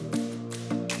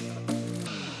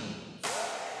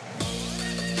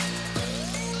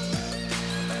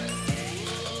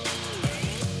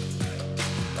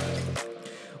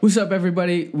What's up,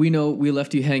 everybody? We know we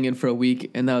left you hanging for a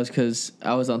week, and that was because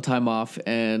I was on time off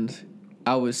and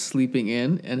I was sleeping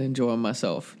in and enjoying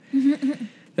myself.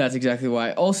 That's exactly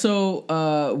why.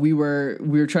 Also, we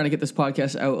were trying to get this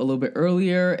podcast out a little bit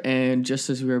earlier, and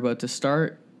just as we were about to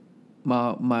start,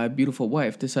 my beautiful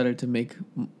wife decided to make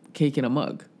cake in a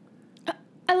mug.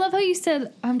 I love how you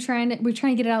said we're trying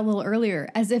to get it out a little earlier,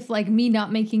 as if like me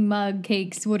not making mug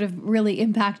cakes would have really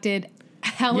impacted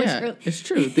how much. Yeah, it's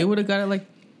true. They would have got it like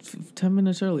 10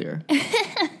 minutes earlier.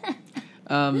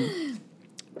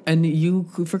 And you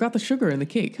forgot the sugar in the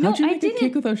cake. How'd you make a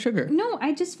cake without sugar? No,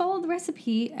 I just followed the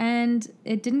recipe and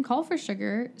it didn't call for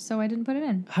sugar, so I didn't put it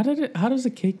in. How does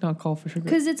a cake not call for sugar?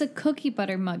 Because it's a cookie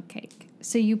butter mug cake.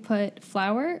 So you put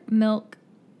flour, milk,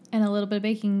 and a little bit of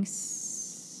baking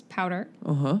powder.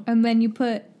 And then you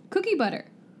put cookie butter.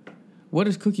 What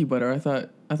is cookie butter? I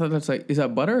thought that's like, is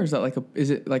that butter? Or is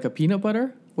it like a peanut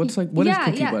butter? What is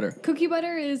cookie butter? Cookie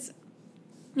butter is,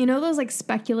 you know those like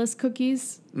speculoos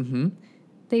cookies? Mm-hmm.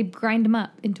 They grind them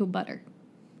up into a butter.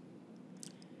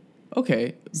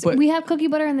 Okay. So we have cookie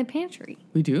butter in the pantry.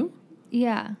 We do?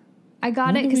 Yeah. I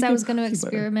got it because I was going to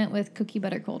experiment with cookie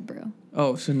butter cold brew.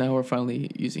 Oh, so now we're finally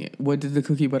using it. What, did the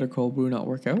cookie butter cold brew not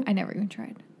work out? I never even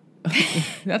tried.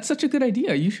 That's such a good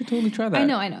idea. You should totally try that. I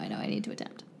know. I need to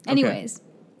attempt. Anyways.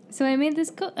 So I made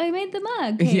the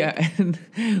mug cake. Yeah, and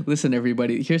listen,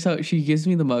 everybody. Here's how she gives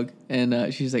me the mug,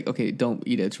 and she's like, "Okay, don't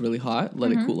eat it. It's really hot.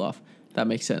 Let it cool off." That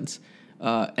makes sense.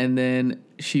 And then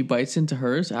she bites into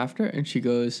hers after, and she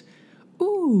goes,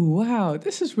 "Ooh, wow,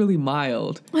 this is really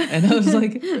mild." And I was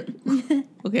like,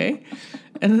 "Okay."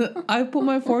 And then I put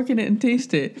my fork in it and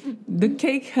taste it. The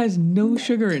cake has no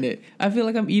sugar in it. I feel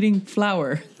like I'm eating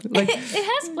flour. Like it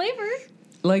has flavor.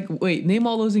 Like, wait, name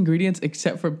all those ingredients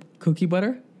except for cookie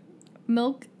butter.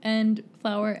 Milk and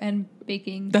flour and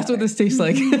baking powder. That's what this tastes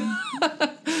like.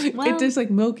 Well, it tastes like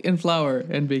milk and flour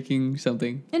and baking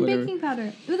something. And whatever. baking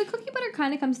powder. But the cookie butter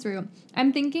kind of comes through.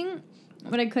 I'm thinking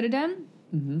what I could have done,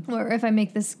 or if I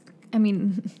make this, I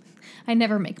mean, I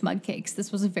never make mug cakes. This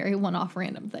was a very one-off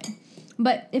random thing.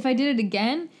 But if I did it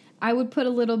again, I would put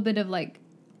a little bit of like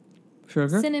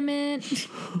sugar? cinnamon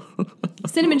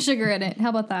sugar in it. How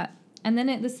about that? And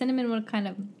then the cinnamon would have kind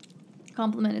of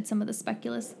complemented some of the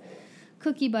speculoos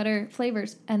cookie butter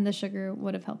flavors, and the sugar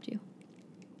would have helped you.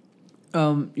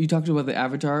 You talked about the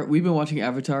Avatar. We've been watching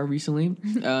Avatar recently.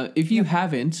 If you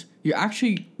haven't, you're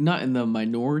actually not in the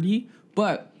minority,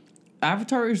 but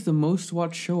Avatar is the most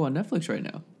watched show on Netflix right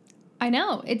now. I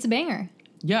know. It's a banger.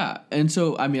 Yeah. And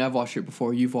so, I mean, I've watched it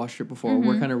before. You've watched it before.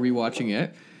 We're kind of rewatching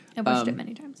it. I've watched it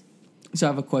many times. So I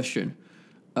have a question.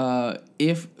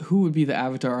 Who would be the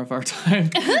Avatar of our time?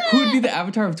 Who would be the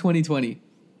Avatar of 2020?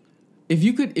 If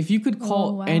you could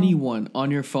call anyone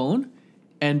on your phone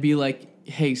and be like,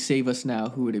 "Hey, save us now,"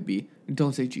 who would it be?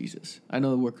 Don't say Jesus. I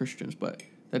know that we're Christians, but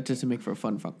that doesn't make for a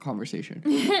fun conversation.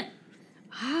 It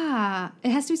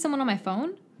has to be someone on my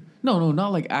phone? No,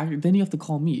 not like actor. Then you have to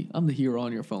call me. I'm the hero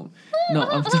on your phone. No,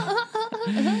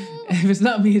 if it's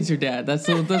not me, it's your dad. That's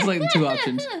like the two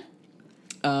options.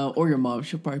 Or your mom.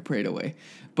 She'll probably pray it away.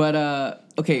 But,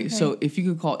 okay, so if you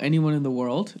could call anyone in the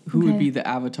world, who would be the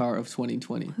Avatar of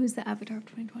 2020? Who's the Avatar of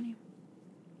 2020?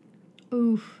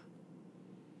 Oof.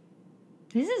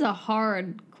 This is a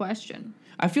hard question.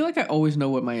 I feel like I always know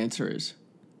what my answer is.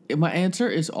 My answer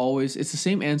is always, it's the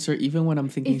same answer even when I'm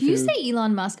thinking If you say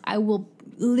Elon Musk, I will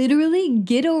literally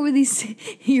get over these.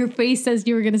 Your face says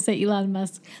you were going to say Elon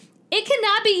Musk. It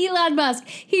cannot be Elon Musk.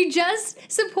 He just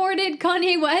supported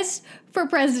Kanye West for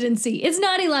presidency. It's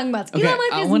not Elon Musk. Okay, Elon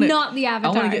Musk is not the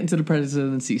Avatar. I want to get into the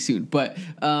presidency soon, but...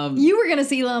 you were going to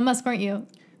say Elon Musk, weren't you?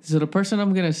 So the person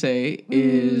I'm going to say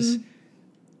is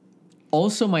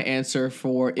also my answer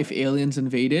for if aliens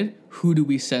invaded, who do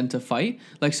we send to fight?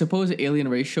 Like, suppose an alien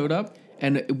race showed up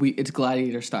and it's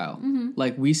gladiator style.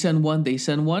 Like, we send one, they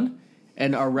send one,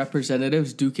 and our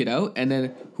representatives duke it out, and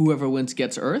then whoever wins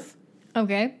gets Earth.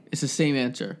 Okay. It's the same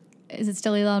answer. Is it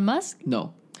still Elon Musk?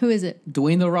 No. Who is it?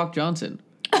 Dwayne "The Rock" Johnson.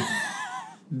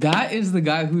 That is the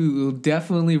guy who will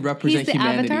definitely represent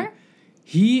humanity. Avatar?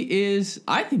 He is.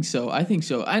 I think so.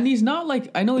 And he's not like,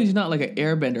 I know he's not like an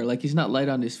airbender. Like, he's not light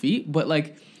on his feet. But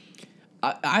like,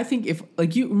 I think if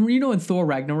like you know in Thor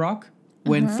Ragnarok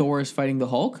when Thor is fighting the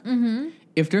Hulk,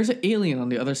 if there's an alien on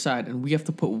the other side and we have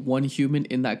to put one human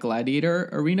in that gladiator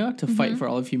arena to fight for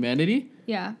all of humanity,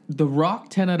 The Rock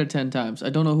 10 out of 10 times.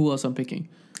 I don't know who else I'm picking.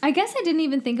 I guess I didn't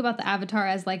even think about the Avatar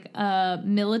as like a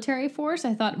military force.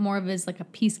 I thought more of it as like a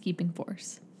peacekeeping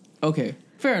force. Okay,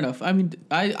 fair enough. I mean,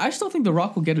 I still think The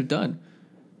Rock will get it done.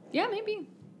 Yeah, maybe.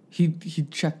 He'd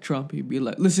check Trump. He'd be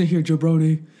like, "Listen here,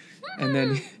 jabroni," and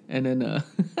then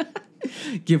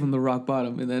Give him the rock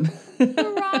bottom, and then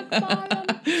The rock bottom.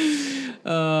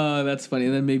 That's funny.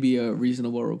 And then maybe a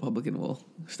reasonable Republican will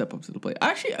step up to the plate.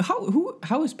 Actually,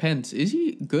 how is Pence? Is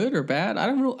he good or bad? I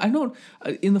don't know. I don't.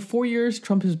 In the 4 years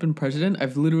Trump has been president,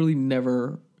 I've literally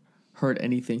never heard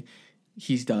anything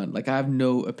he's done. Like, I have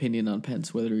no opinion on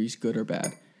Pence, whether he's good or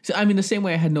bad. So, I mean, the same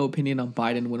way I had no opinion on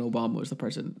Biden when Obama was the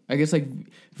president. I guess, like,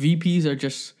 VPs are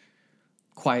just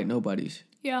quiet nobodies.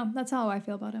 Yeah, that's how I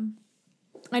feel about him.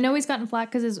 I know he's gotten flack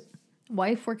because his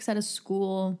wife works at a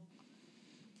school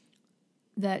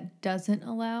that doesn't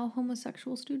allow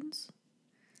homosexual students.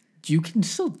 You can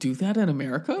still do that in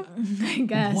America? I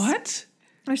guess. What?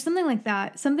 Or something like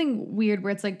that. Something weird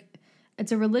where it's like,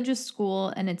 it's a religious school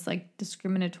and it's like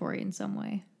discriminatory in some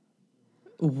way.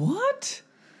 What?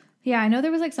 Yeah, I know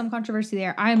there was like some controversy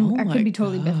there. I could be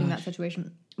totally biffing that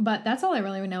situation. But that's all I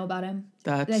really know about him.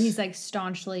 That he's like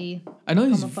staunchly I know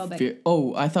he's homophobic.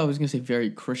 I thought I was going to say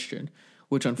very Christian,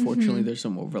 which unfortunately there's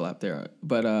some overlap there.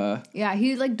 But yeah,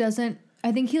 he like doesn't,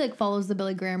 I think he like follows the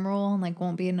Billy Graham rule and like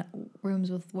won't be in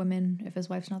rooms with women if his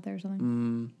wife's not there or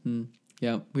something. Mm-hmm.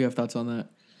 Yeah, we have thoughts on that.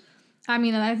 I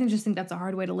mean, I just think that's a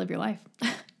hard way to live your life.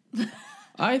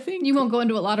 I think you won't go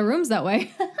into a lot of rooms that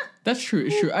way. That's true.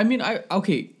 It's true. I mean,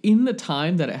 in the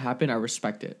time that it happened, I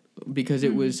respect it because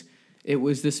it was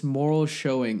this moral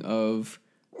showing of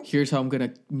here's how I'm going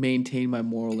to maintain my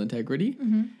moral integrity.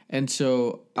 Mm-hmm. And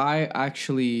so I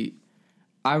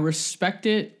respect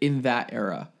it in that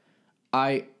era.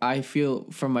 I feel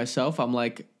for myself, I'm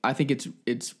like, I think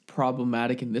it's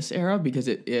problematic in this era because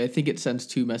I think it sends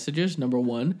two messages. Number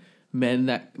one,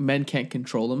 men can't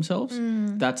control themselves.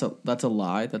 That's a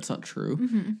lie. That's not true.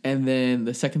 Mm-hmm. And then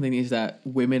the second thing is that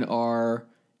women are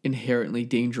inherently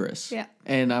dangerous. Yeah.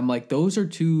 And I'm like, those are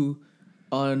two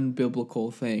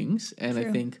unbiblical things. And true.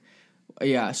 I think,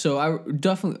 yeah. So I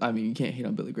definitely, I mean, you can't hate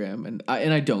on Billy Graham, and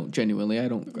I don't genuinely. I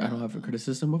don't have a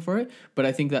criticism for it. But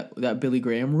I think that Billy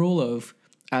Graham rule of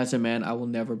as a man, I will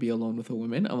never be alone with a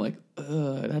woman. I'm like,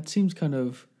 that seems kind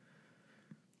of.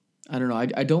 I don't know.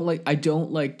 I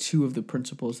don't like two of the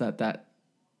principles that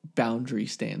boundary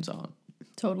stands on.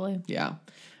 Totally. Yeah.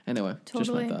 Anyway,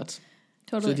 totally. Just my thoughts.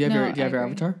 Totally. So do you have your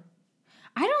avatar?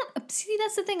 I don't see.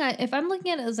 That's the thing. If I'm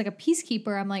looking at it as like a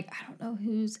peacekeeper, I'm like, I don't know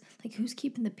who's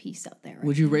keeping the peace out there. Right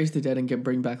Would you raise the dead and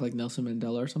bring back like Nelson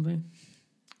Mandela or something?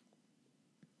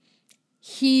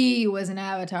 He was an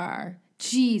avatar.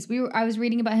 Jeez, I was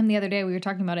reading about him the other day. We were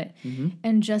talking about it,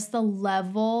 and just the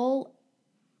level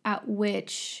at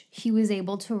which he was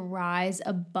able to rise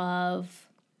above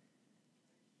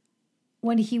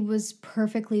when he was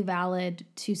perfectly valid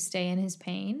to stay in his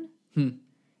pain.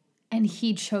 And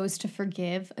he chose to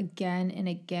forgive again and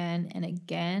again and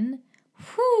again.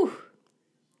 Whew.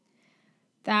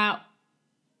 I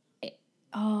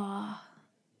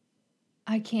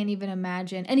can't even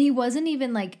imagine. And it wasn't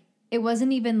even like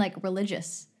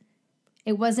religious.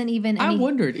 It wasn't even I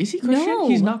wondered, is he Christian? No.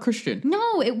 He's not Christian.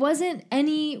 No, it wasn't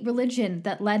any religion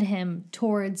that led him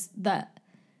towards the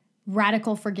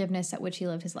radical forgiveness at which he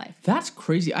lived his life. That's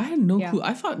crazy. I had no clue.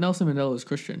 I thought Nelson Mandela was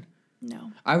Christian.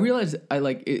 No. I realized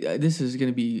this is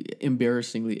going to be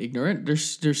embarrassingly ignorant.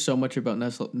 There's so much about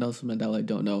Nelson Mandela I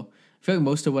don't know. I feel like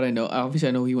most of what I know, obviously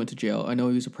I know he went to jail. I know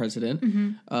he was a president.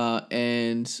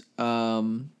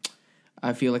 Mm-hmm.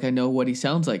 I feel like I know what he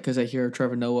sounds like because I hear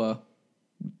Trevor Noah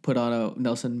put on a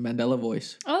Nelson Mandela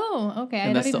voice. Oh, okay.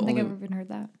 I don't even think I've even heard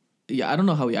that. Yeah, I don't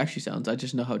know how he actually sounds. I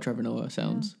just know how Trevor Noah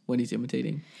sounds when he's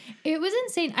imitating. It was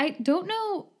insane. I don't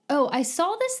know. Oh, I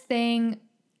saw this thing.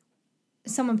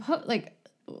 Someone put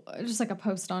just like a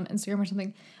post on Instagram or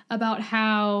something about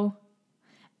how,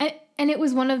 and it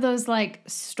was one of those like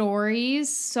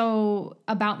stories. So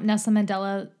about Nelson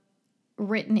Mandela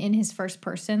written in his first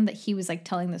person that he was like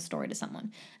telling this story to someone.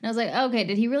 And I was like, okay,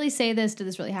 did he really say this? Did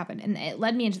this really happen? And it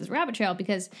led me into this rabbit trail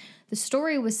because the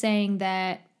story was saying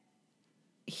that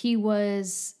he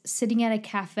was sitting at a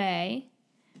cafe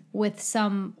with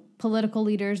some political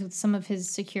leaders, with some of his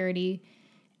security,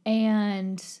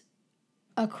 and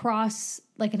across,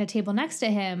 like in a table next to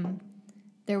him,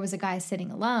 there was a guy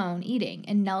sitting alone eating.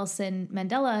 And Nelson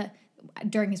Mandela,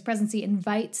 during his presidency,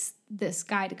 invites this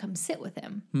guy to come sit with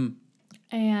him.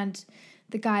 And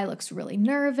the guy looks really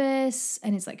nervous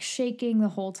and is like shaking the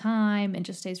whole time and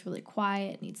just stays really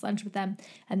quiet and eats lunch with them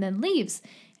and then leaves.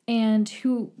 And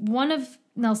one of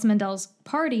Nelson Mandela's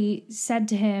party said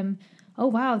to him, oh,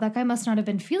 wow, that guy must not have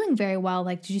been feeling very well.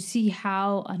 Like, did you see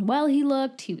how unwell he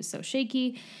looked? He was so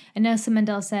shaky. And Nelson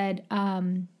Mandela said,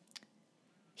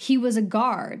 he was a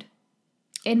guard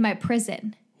in my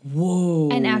prison. Whoa.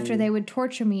 And after they would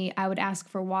torture me, I would ask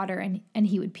for water and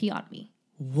he would pee on me.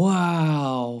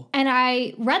 Wow. And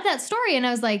I read that story and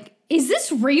I was like, is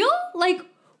this real? Like,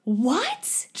 what?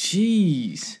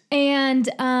 Jeez. And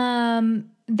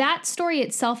that story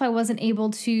itself, I wasn't able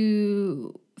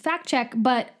to fact check,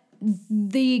 but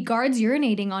the guards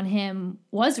urinating on him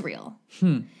was real.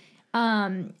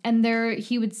 And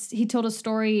he told a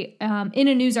story in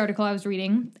a news article I was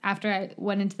reading after I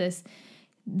went into this.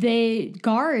 The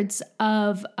guards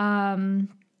of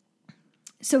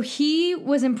so he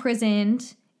was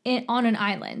imprisoned on an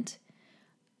island.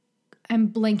 I'm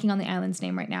blanking on the island's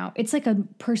name right now. It's like a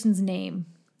person's name.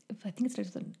 I think it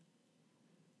starts with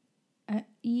an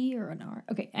E or an R.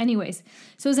 Okay, anyways.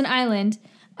 So it was an island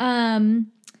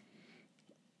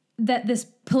that this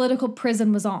political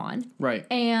prison was on. Right.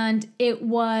 And it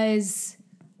was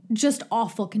just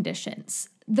awful conditions.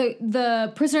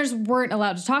 The prisoners weren't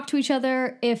allowed to talk to each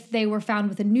other. If they were found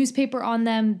with a newspaper on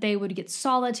them, they would get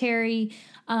solitary.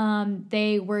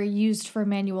 They were used for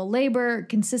manual labor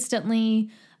consistently.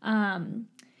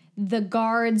 The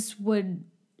guards would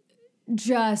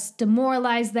just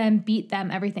demoralize them, beat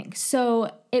them, everything.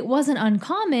 So it wasn't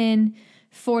uncommon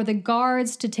for the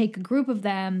guards to take a group of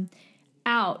them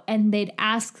out and they'd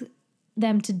ask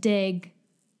them to dig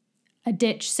a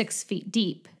ditch 6 feet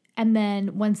deep. And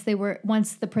then once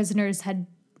the prisoners had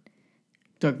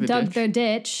dug their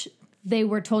ditch, they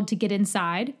were told to get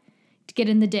inside, to get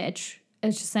in the ditch.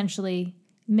 It's essentially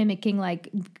mimicking like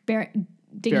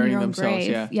digging your own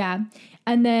grave. Yeah.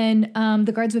 And then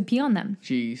the guards would pee on them.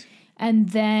 Jeez. And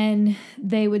then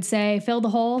they would say, fill the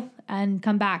hole and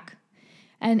come back.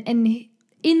 And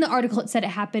in the article, it said it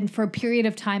happened for a period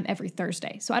of time every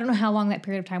Thursday. So I don't know how long that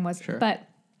period of time was. Sure. But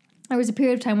there was a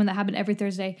period of time when that happened every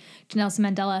Thursday to Nelson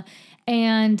Mandela.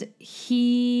 And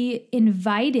he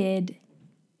invited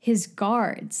his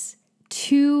guards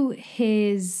to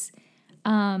his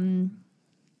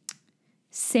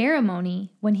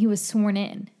ceremony when he was sworn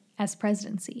in as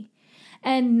presidency.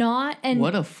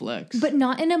 What a flex. But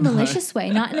not in a malicious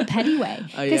way, not in a petty way.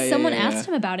 Because someone asked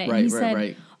him about it. Right, and he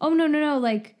said, oh, no.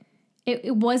 Like,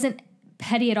 it wasn't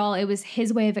petty at all. It was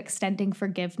his way of extending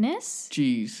forgiveness.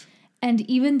 Jeez. And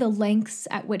even the lengths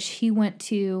at which he went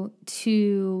to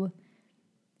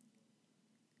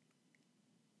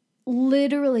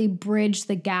literally bridge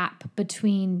the gap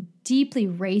between deeply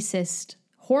racist,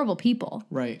 horrible people.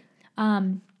 Right.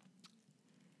 And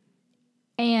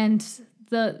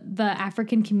the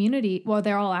African community, well,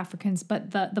 they're all Africans, but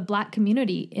the Black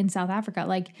community in South Africa,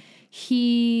 like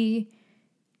the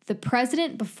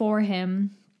president before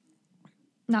him,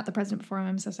 not the president before him,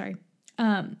 I'm so sorry.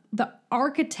 The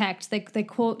architect, they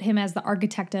quote him as the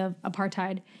architect of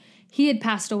apartheid. He had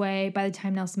passed away by the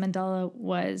time Nelson Mandela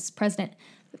was president,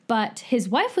 but his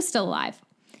wife was still alive.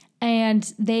 And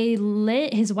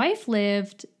his wife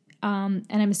lived, and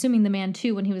I'm assuming the man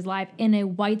too, when he was alive, in a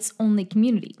whites-only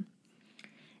community.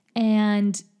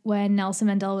 And when Nelson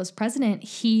Mandela was president,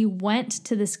 he went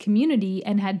to this community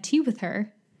and had tea with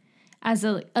her as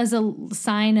a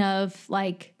sign of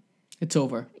like, it's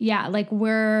over. Yeah, like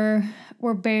we're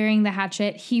burying the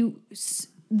hatchet.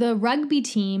 The rugby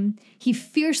team, he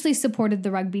fiercely supported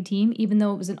the rugby team, even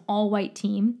though it was an all-white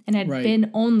team and had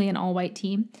been only an all-white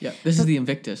team. Yeah, this is the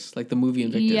Invictus, like the movie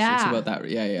Invictus. Yeah. It's about that.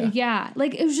 Yeah. Yeah,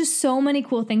 like it was just so many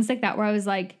cool things like that where I was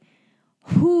like,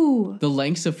 who? The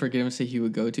lengths of forgiveness that he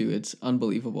would go to, it's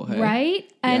unbelievable. Hey?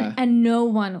 Right? And no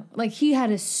one, like he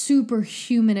had a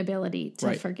superhuman ability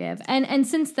to forgive. And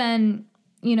since then,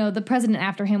 you know, the president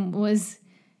after him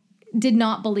did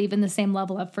not believe in the same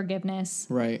level of forgiveness.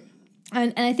 Right.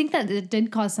 And I think that it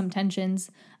did cause some tensions.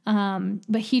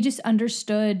 But he just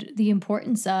understood the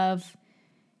importance of,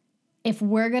 if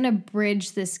we're going to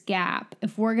bridge this gap,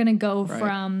 if we're going to go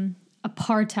from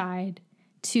apartheid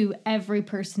to every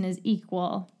person is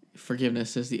equal,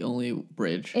 forgiveness is the only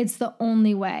bridge. It's the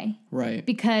only way. Right.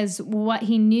 Because what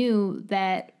he knew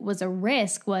that was a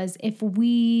risk was if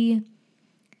we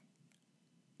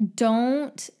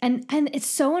don't, and it's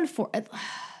so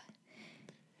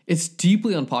it's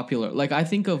deeply unpopular. Like I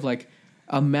think of like,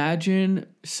 imagine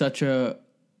such a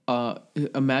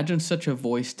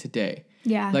voice today.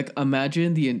 Yeah. Like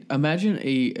imagine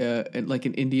a like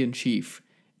an Indian chief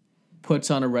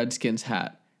puts on a Redskins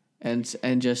hat and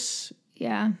just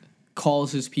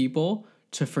calls his people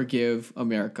to forgive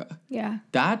America. Yeah.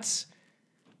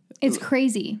 It's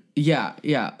crazy. Yeah.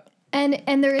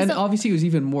 And there is obviously it was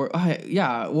even more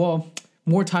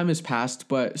more time has passed,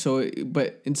 but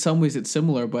in some ways it's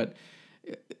similar, but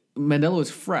Mandela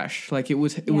was fresh. Like it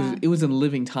was in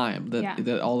living time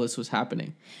that all this was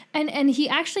happening. And he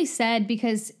actually said,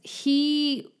 because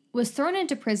he was thrown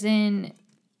into prison,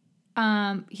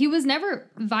 he was never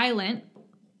violent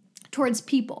towards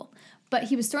people, But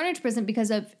he was thrown into prison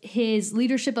because of his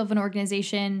leadership of an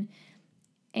organization,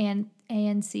 and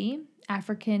ANC,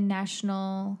 African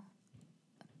National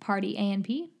Party,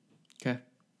 ANP. Okay.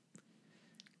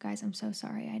 Guys, I'm so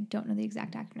sorry. I don't know the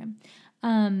exact acronym.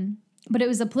 But it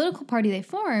was a political party they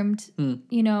formed,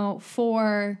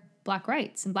 for Black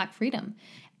rights and Black freedom.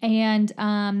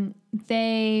 And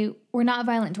they were not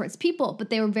violent towards people, but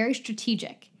they were very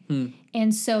strategic.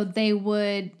 And so they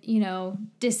would,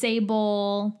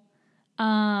 disable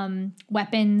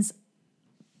weapons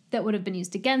that would have been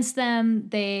used against them.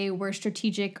 They were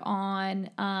strategic on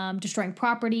destroying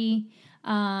property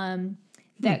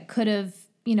that could have,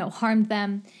 harmed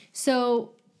them.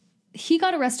 So he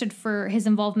got arrested for his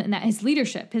involvement in that, his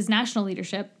leadership, his national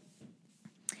leadership.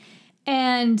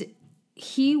 And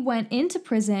he went into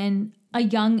prison a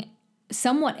young,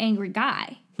 somewhat angry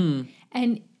guy.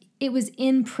 And it was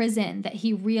in prison that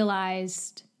he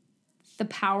realized the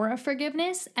power of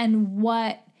forgiveness and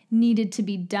what needed to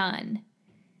be done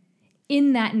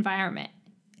in that environment.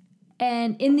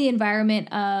 And in the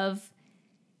environment of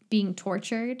being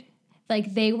tortured,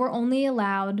 like they were only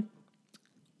allowed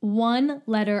one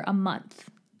letter a month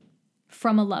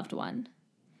from a loved one.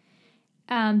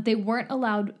 They weren't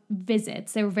allowed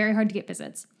visits. They were very hard to get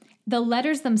visits. The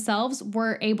letters themselves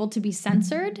were able to be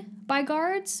censored by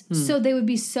guards. So they would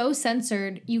be so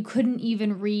censored, you couldn't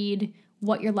even read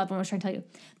what your loved one was trying to tell you.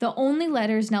 The only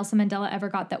letters Nelson Mandela ever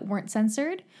got that weren't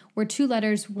censored were two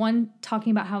letters, one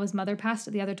talking about how his mother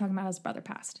passed, the other talking about how his brother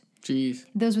passed. Jeez.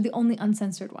 Those were the only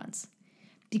uncensored ones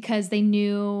because they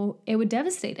knew it would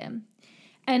devastate him.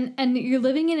 And you're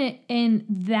living in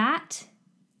that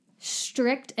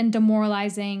strict and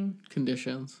demoralizing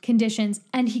conditions.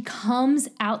 And he comes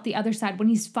out the other side when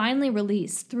he's finally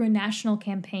released through a national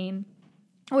campaign,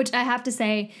 which I have to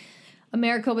say,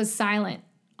 America was silent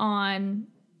on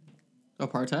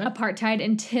apartheid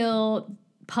until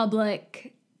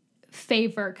public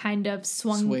favor kind of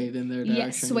swayed in their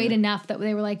direction. Enough that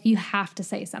they were like, you have to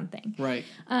say something. Right.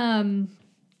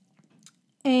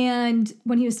 And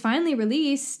when he was finally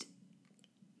released,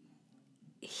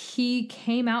 he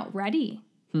came out ready.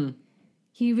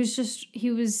 He was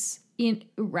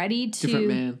ready to... Different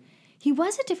man. He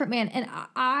was a different man. And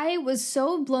I was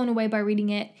so blown away by reading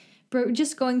it. But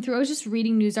just going through, I was just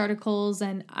reading news articles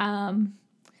and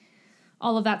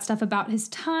all of that stuff about his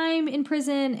time in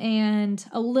prison and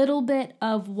a little bit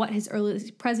of what his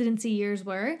early presidency years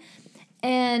were.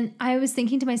 And I was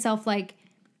thinking to myself, like,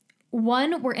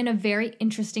 one, we're in a very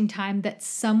interesting time that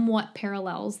somewhat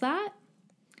parallels that.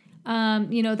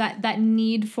 That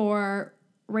need for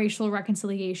racial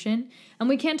reconciliation. And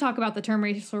we can talk about the term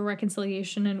racial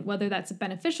reconciliation and whether that's a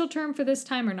beneficial term for this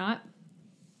time or not.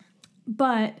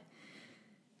 But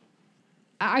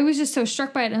I was just so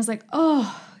struck by it. And I was like,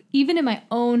 oh, even in my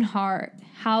own heart,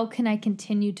 how can I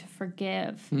continue to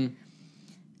forgive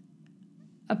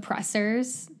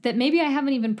oppressors that maybe I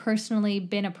haven't even personally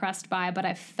been oppressed by, but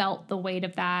I felt the weight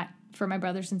of that for my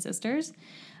brothers and sisters.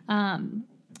 And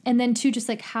then two, just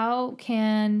like how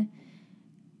can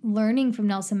learning from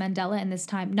Nelson Mandela in this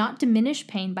time not diminish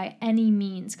pain by any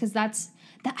means, because that's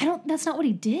not what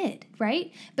he did,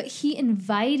 right? But he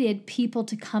invited people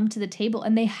to come to the table,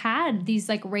 and they had these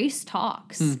like race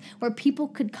talks where people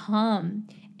could come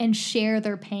and share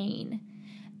their pain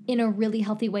in a really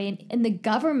healthy way, and the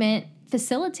government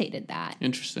facilitated that.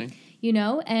 Interesting.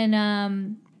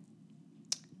 And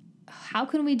how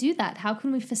can we do that? How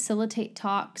can we facilitate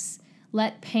talks,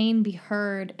 let pain be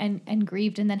heard and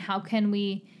grieved, and then how can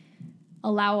we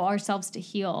allow ourselves to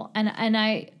heal? And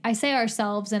I say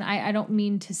ourselves, and I don't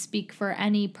mean to speak for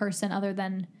any person other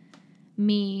than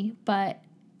me, but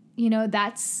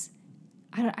that's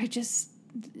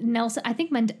Nelson. I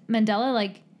think Mandela,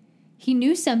 like, he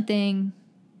knew something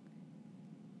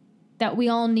that we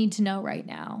all need to know right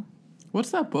now.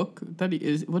 What's that book that he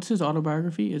is? What's his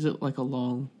autobiography? Is it like a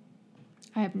long?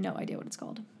 I have no idea what it's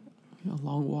called. A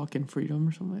Long Walk in Freedom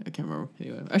or something. I can't remember.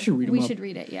 Anyway, I should read it. We should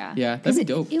read it. Yeah. Yeah, that'd be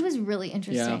dope. It was really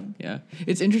interesting. Yeah.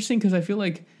 It's interesting because I feel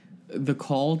like the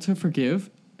call to forgive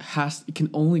can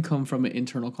only come from an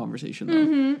internal conversation,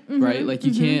 though, right? Like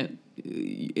you can't.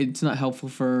 It's not helpful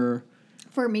for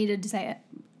me to say it.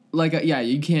 Like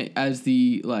you can't as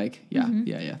the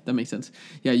that makes sense.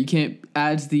 Yeah, you can't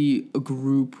as the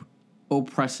group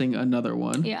oppressing another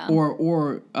one. Yeah.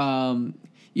 Or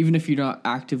even if you're not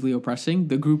actively oppressing,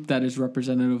 the group that is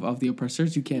representative of the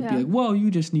oppressors, you can't be like, well,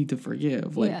 you just need to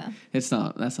forgive. Like, that's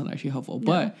not actually helpful.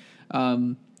 No.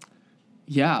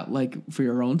 But, like, for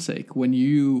your own sake, when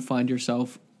you find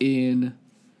yourself in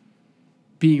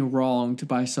being wronged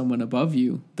by someone above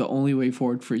you, the only way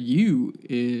forward for you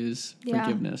is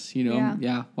forgiveness,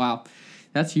 Yeah, wow.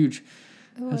 That's huge.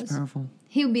 It That's was. powerful.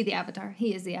 He would be the Avatar.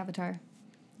 He is the Avatar.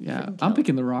 Yeah, Freaking I'm kill.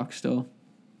 picking The Rock still.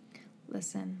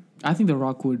 Listen. I think The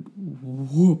Rock would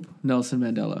whoop Nelson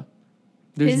Mandela.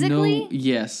 Physically?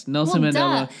 Yes, Nelson Well,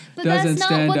 Mandela duh. But doesn't that's not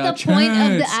stand what a the point of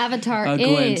the chance Avatar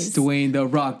against is. Dwayne The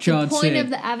Rock Johnson. The point of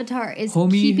the Avatar is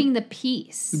Homie, keeping the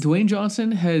peace. Dwayne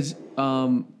Johnson has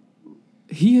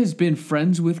he has been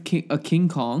friends with King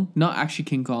Kong, not actually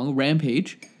King Kong,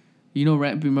 Rampage. You know,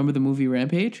 remember the movie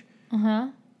Rampage?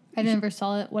 I never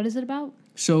saw it. What is it about?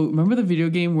 So remember the video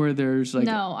game where there's like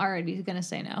No, already gonna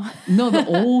say no. no, the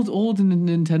old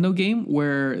Nintendo game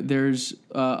where there's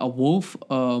a wolf,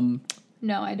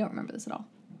 No, I don't remember this at all.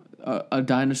 a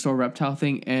dinosaur reptile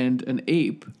thing, and an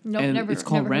ape. Nope, and never. It's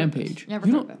called never heard of it. Rampage. Never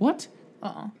You heard don't of it. what?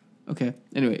 Okay.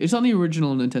 Anyway, it's on the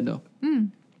original Nintendo.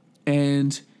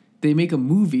 And they make a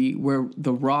movie where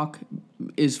The Rock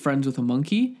is friends with a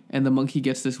monkey, and the monkey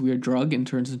gets this weird drug and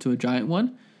turns into a giant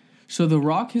one. So The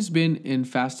Rock has been in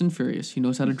Fast and Furious. He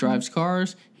knows how to drive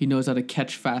cars. He knows how to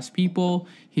catch fast people.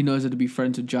 He knows how to be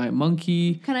friends with giant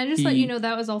monkey. Can I just let you know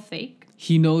that was all fake?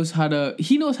 He knows how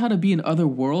to be in other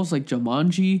worlds like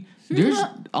Jumanji. There's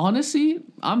honestly,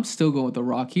 I'm still going with The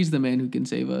Rock. He's the man who can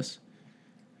save us.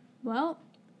 Well,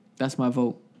 That's my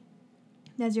vote.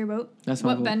 that's your vote. That's my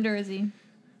What vote. bender is he?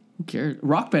 Who cares?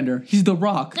 Rockbender. He's The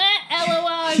Rock. LOL.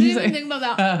 I He's didn't even think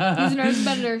about that. He's an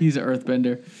earthbender. He's an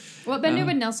earthbender. What bender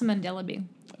would Nelson Mandela be?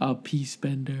 A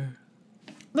peacebender.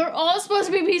 They're all supposed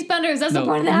to be peace benders. That's the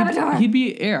point of the Avatar. He'd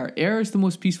be air. Air is the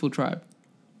most peaceful tribe.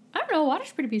 I don't know.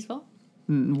 Water's pretty peaceful.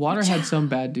 Water had some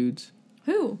bad dudes.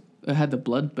 Who? It had the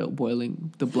blood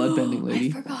bending lady.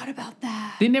 I forgot about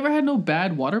that. They never had no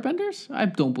bad waterbenders? I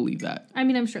don't believe that. I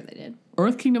mean, I'm sure they did.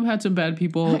 Earth Kingdom had some bad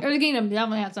people. Earth Kingdom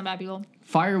definitely had some bad people.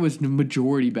 Fire was the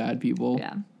majority bad people.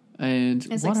 Yeah. And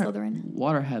It's like Slytherin.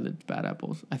 Water had the bad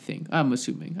apples, I think. I'm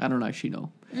assuming. I don't actually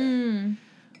know.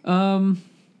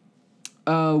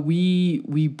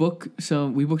 We booked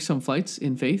some flights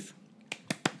in Faith.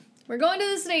 We're going to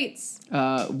the States.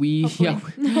 Hopefully.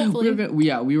 Hopefully.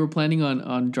 We were planning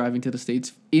on driving to the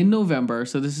States in November,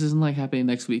 so this isn't like happening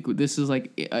next week. This is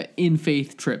like an in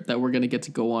Faith trip that we're gonna get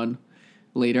to go on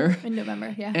later. In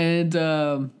November, yeah.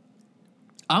 And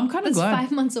I'm kind of It's glad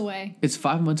 5 months away. it's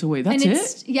 5 months away. That's and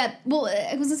it. Yeah, well,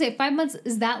 I was gonna say 5 months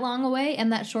is that long away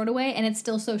and that short away, and it's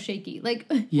still so shaky. Like,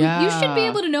 Yeah. you should be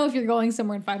able to know if you're going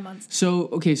somewhere in 5 months.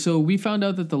 So we found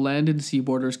out that the land and sea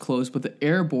border is closed, but the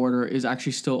air border is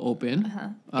actually still open.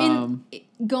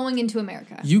 Going into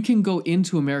America. You can go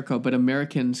into America, but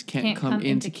Americans can't come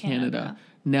into Canada.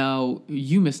 Now,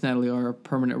 you, Miss Natalie, are a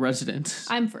permanent resident.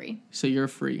 I'm free. So you're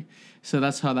free. So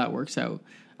that's how that works out.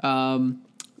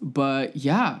 But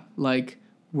yeah, like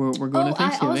we're going to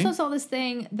Thanksgiving. I also saw this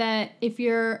thing that if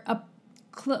you're a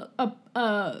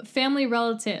family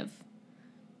relative,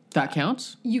 that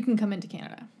counts. you can come into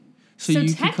Canada. So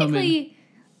you can come in. Technically,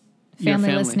 your family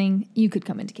family. listening, you could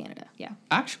come into Canada. Yeah.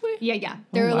 Actually? Yeah.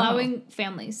 They're Oh, wow. allowing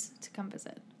families to come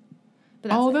visit.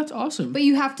 But That's awesome. But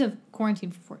you have to quarantine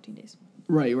for 14 days.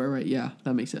 Right. Yeah,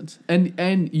 that makes sense.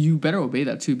 And you better obey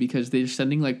that too, because they're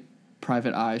sending like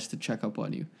private eyes to check up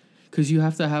on you, because you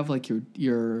have to have like you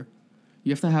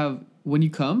have to have when you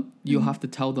come, you'll have to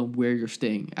tell them where you're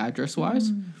staying address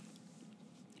wise,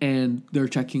 and they're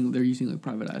using like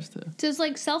private eyes to. Does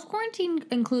like self quarantine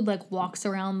include like walks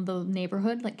around the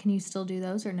neighborhood? Like, can you still do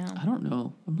those or no? I don't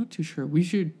know. I'm not too sure. We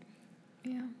should.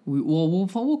 Yeah.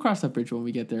 We'll cross that bridge when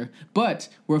we get there. But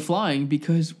we're flying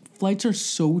because flights are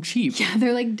so cheap. Yeah,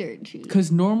 they're like dirt cheap.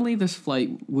 Because normally this flight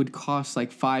would cost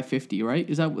like $550, right?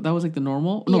 That was like the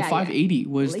normal? No, Yeah, $580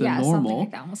 was the normal. Something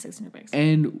like that, almost $600.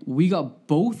 And we got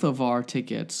both of our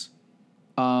tickets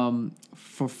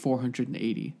for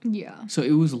 $480. Yeah. So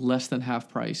it was less than half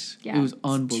price. Yeah. It was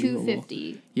unbelievable.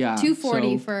 $250. Yeah.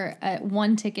 $240 so- for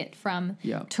one ticket from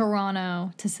Yeah.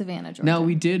 Toronto to Savannah, Georgia. Now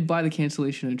we did buy the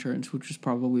cancellation insurance, which was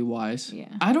probably wise. Yeah.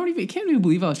 I can't even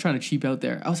believe I was trying to cheap out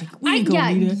there. I was like, we ain't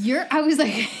gonna need it. I was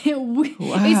like, it's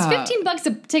 $15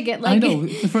 a ticket. Like, I know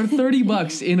for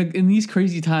 $30 in these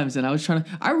crazy times, and I was trying to.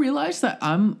 I realized that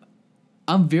I'm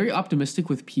very optimistic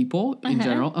with people in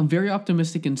general. I'm very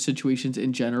optimistic in situations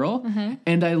in general,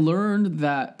 and I learned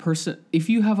that if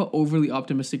you have an overly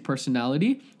optimistic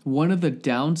personality, one of the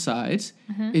downsides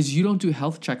is you don't do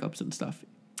health checkups and stuff.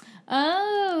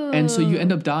 Oh. And so you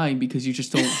end up dying because you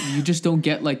just don't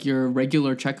get like your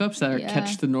regular checkups that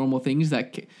catch the normal things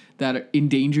that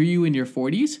endanger you in your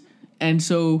 40s. And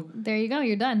so there you go,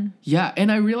 you're done. Yeah, and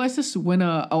I realized this when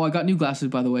I got new glasses,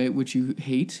 by the way, which you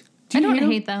hate. I don't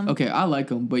hate them. Okay, I like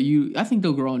them, but I think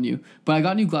they'll grow on you. But I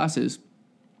got new glasses,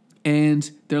 and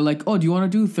they're like, "Oh, do you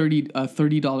want to do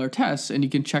 $30 tests, and you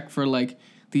can check for like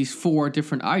these 4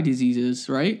 different eye diseases,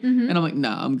 right? And I'm like,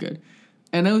 nah, I'm good.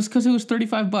 And it was because it was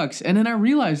 $35. And then I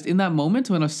realized in that moment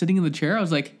when I was sitting in the chair, I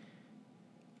was like,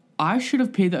 I should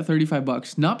have paid that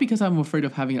 $35, not because I'm afraid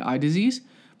of having an eye disease,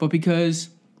 but because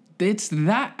it's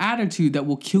that attitude that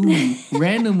will kill me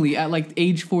randomly at like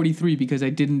age 43 because I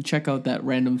didn't check out that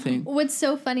random thing. What's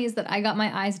so funny is that I got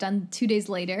my eyes done 2 days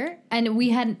later, and we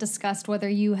hadn't discussed whether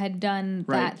you had done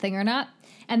that thing or not.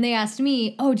 And they asked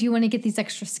me, oh, do you want to get these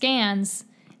extra scans?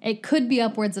 It could be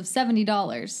upwards of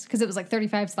 $70 because it was like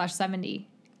 35/70.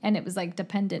 And it was like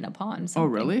dependent upon something. Oh,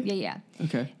 really? Yeah.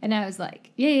 Okay. And I was like,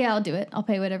 yeah, I'll do it. I'll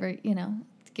pay whatever,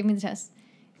 give me the test.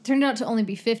 It turned out to only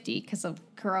be $50 because of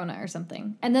Corona or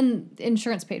something. And then the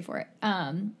insurance paid for it.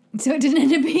 So it didn't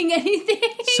end up being anything.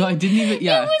 So I didn't even,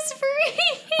 yeah. It was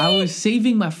free. I was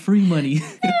saving my free money.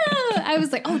 I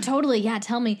was like, oh, totally. Yeah,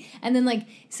 tell me. And then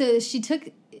so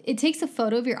it takes a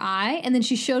photo of your eye, and then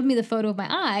she showed me the photo of my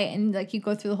eye, and like you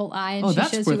go through the whole eye, and she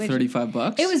that's shows worth you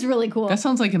 $35. It was really cool. That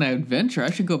sounds like an adventure. I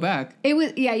should go back. It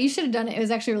was, yeah, you should have done it. It was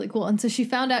actually really cool. And so she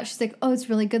found out, she's like, oh, it's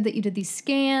really good that you did these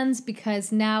scans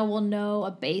because now we'll know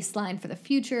a baseline for the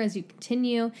future as you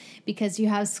continue because you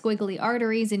have squiggly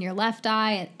arteries in your left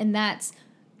eye, and that's,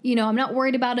 I'm not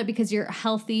worried about it because you're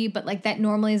healthy, but like that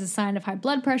normally is a sign of high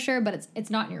blood pressure, but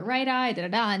it's not in your right eye,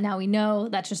 and now we know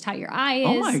that's just how your eye is.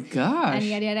 Oh my gosh. And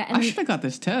yada, yada. And I should have got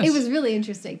this test. it was really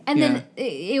interesting. And then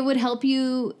it would help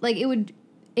you,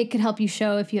 it could help you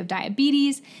show if you have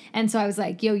diabetes. And so I was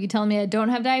like, yo, you telling me I don't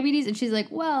have diabetes? And she's like,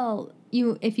 well,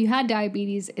 if you had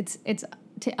diabetes, it's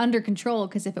under control,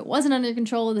 because if it wasn't under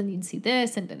control, then you'd see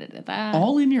this and da-da-da-da.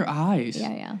 All in your eyes.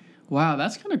 Yeah. Wow,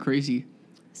 that's kind of crazy.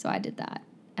 So I did that.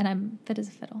 And I'm fit as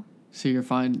a fiddle. So you're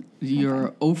fine.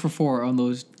 You're 0 for 4 on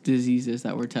those diseases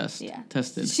that were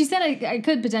tested. She said I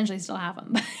could potentially still have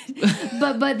them,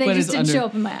 but they just didn't show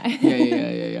up in my eye.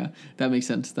 Yeah. That makes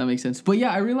sense. But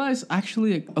yeah, I realized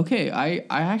actually, okay, I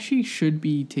actually should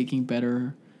be taking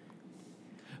better,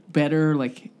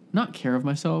 like, not care of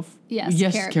myself.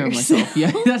 Yes, care of myself.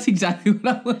 Yeah, that's exactly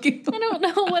what I'm looking for. I don't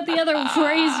know what the other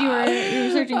phrase you were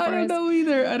searching for is.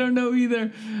 I don't know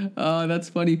either. That's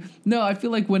funny. No, I feel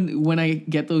like when I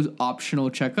get those optional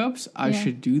checkups, I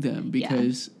should do them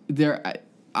because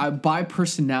I by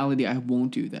personality, I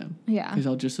won't do them. Yeah. Because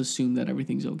I'll just assume that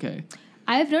everything's okay.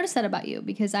 I've noticed that about you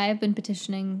because I have been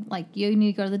petitioning, like, you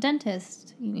need to go to the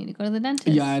dentist. You need to go to the dentist.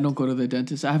 Yeah, I don't go to the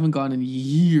dentist. I haven't gone in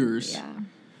years. Yeah.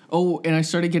 Oh, and I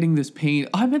started getting this pain.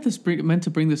 I meant to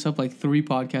bring this up like 3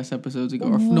 podcast episodes ago.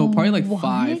 Or no, probably like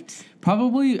 5.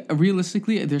 Probably,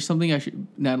 realistically, there's something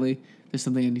Natalie, there's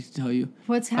something I need to tell you.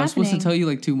 What's happening? I was supposed to tell you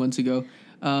like 2 months ago.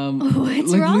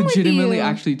 What's like wrong legitimately, with you?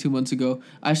 actually 2 months ago.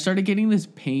 I started getting this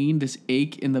pain, this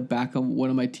ache in the back of one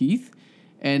of my teeth.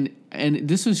 And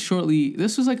this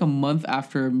was like a month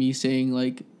after me saying,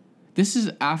 like, this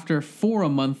is after for a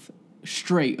month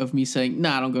straight of me saying,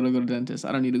 nah, I don't go to dentist.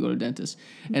 I don't need to go to dentist.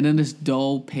 And then this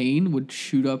dull pain would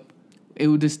shoot up.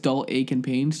 This dull ache and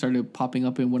pain started popping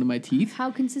up in one of my teeth. How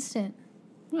consistent?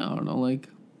 I don't know, like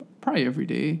probably every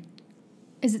day.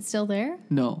 Is it still there?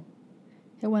 No.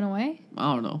 It went away?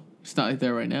 I don't know. It's not like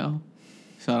there right now.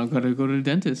 So I don't gotta go to the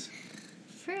dentist.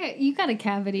 Frick, you got a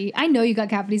cavity. I know you got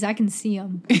cavities. I can see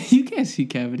them. You can't see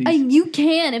cavities. You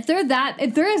can. If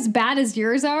they're as bad as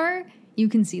yours are, you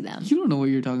can see them. You don't know what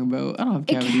you're talking about. I don't have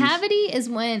cavities. A cavity is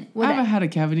when... I haven't had a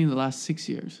cavity in the last 6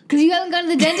 years. Because you haven't gone to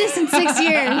the dentist in 6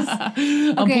 years.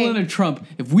 I'm pulling a Trump.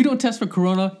 If we don't test for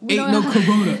corona, ain't no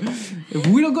corona. If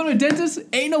we don't go to the dentist,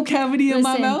 ain't no cavity in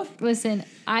my mouth. Listen,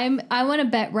 I want to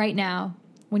bet right now,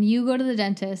 when you go to the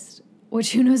dentist,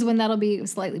 which who knows when that'll be,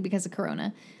 slightly because of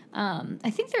corona, I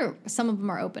think some of them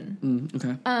are open.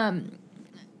 Okay.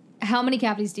 How many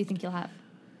cavities do you think you'll have?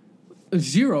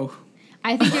 0.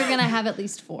 I think you're gonna have at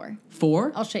least 4.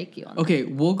 4? I'll shake you on Okay,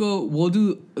 that. we'll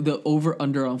do the over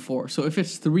under on 4. So if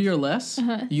it's 3 or less,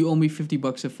 you owe me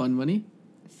 $50 of fun money.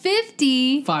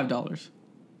 50? $5.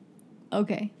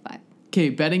 Okay, 5. Okay,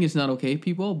 betting is not okay,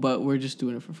 people, but we're just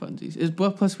doing it for funsies.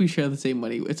 Plus we share the same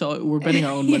money. We're betting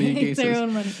our own money against it's us. our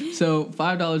own money. So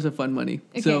 $5 of fun money.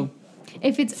 Okay. So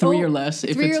if it's 3 or less,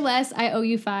 if 3 it's or less, I owe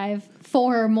you 5.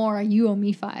 4 or more, you owe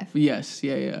me 5. Yes,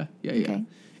 yeah. Okay.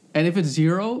 And if it's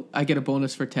 0, I get a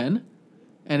bonus for 10.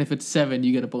 And if it's 7,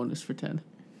 you get a bonus for 10.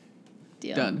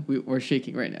 Deal. Done. We're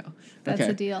shaking right now. That's okay.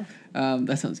 a deal.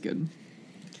 That sounds good.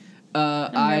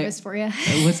 I'm nervous for you.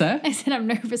 What's that? I said I'm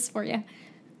nervous for you.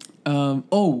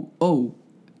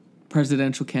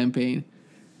 Presidential campaign.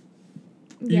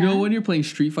 Yeah. You know when you're playing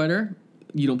Street Fighter,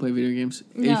 you don't play video games.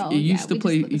 No, If you used to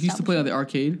play on the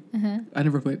arcade. Uh-huh. I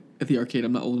never played at the arcade.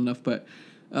 I'm not old enough, but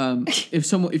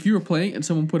if you were playing and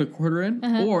someone put a quarter in,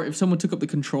 or if someone took up the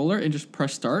controller and just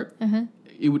pressed start,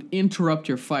 it would interrupt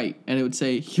your fight, and it would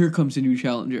say, "Here comes a new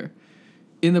challenger."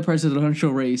 In the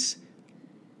presidential race,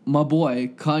 my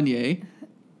boy Kanye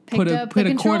put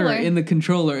a quarter in the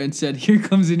controller and said, "Here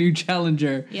comes a new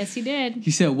challenger." Yes, he did.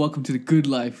 He said, "Welcome to the good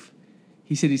life."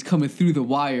 He said he's coming through the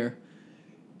wire.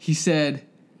 He said,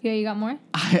 "Yeah, you got more."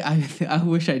 I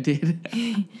wish I did.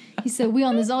 He said, "We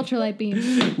on this ultralight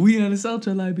beam." We on this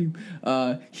ultralight beam.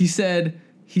 He's saying,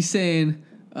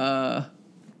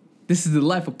 "This is the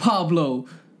life of Pablo."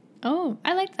 Oh,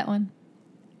 I like that one.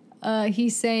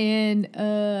 He's saying,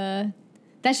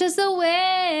 "That's just the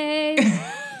way."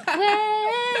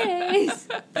 Ways.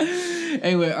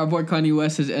 Anyway, our boy Kanye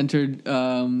West has entered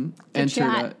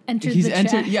chat.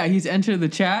 Yeah, he's entered the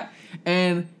chat,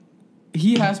 and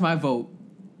he has my vote.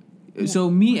 So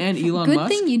me and Elon Musk. Good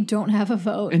thing you don't have a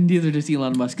vote. And neither does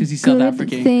Elon Musk because he's South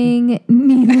African. Good thing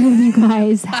neither of you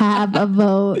guys have a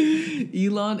vote.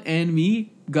 Elon and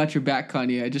me got your back,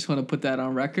 Kanye. I just want to put that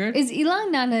on record. Is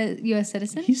Elon not a U.S.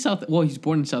 citizen? He's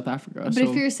born in South Africa. But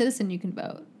if you're a citizen, you can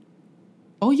vote.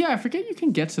 Oh yeah, I forget you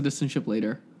can get citizenship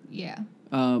later. Yeah.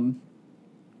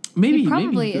 Maybe he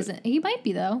probably isn't. He might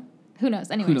be though. Who knows?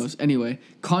 Anyways. Who knows? Anyway,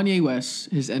 Kanye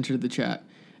West has entered the chat,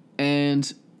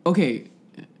 and okay,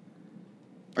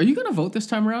 are you gonna vote this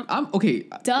time around? I'm okay.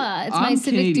 Duh! It's my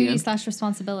civic duty /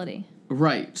 responsibility.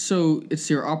 Right. So it's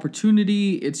your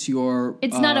opportunity. It's your.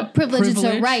 It's not a privilege. It's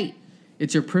a right.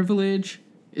 It's your privilege.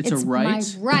 It's a right.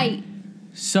 It's my right.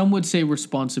 Some would say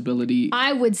responsibility.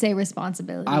 I would say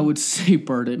responsibility. I would say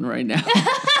burden right now.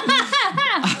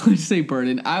 I would say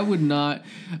burden. I would not.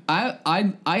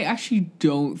 I actually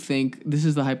don't think this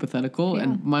is the hypothetical,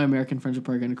 and my American friends are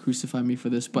probably going to crucify me for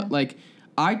this, but like,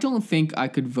 I don't think I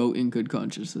could vote in good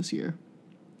conscience this year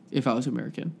if I was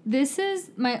American. This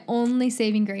is my only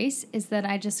saving grace, is that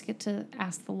I just get to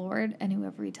ask the Lord, and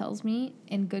whoever he tells me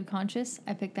in good conscience,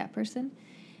 I pick that person.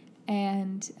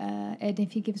 And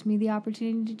if he gives me the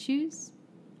opportunity to choose,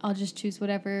 I'll just choose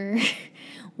whatever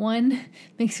one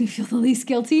makes me feel the least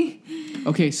guilty.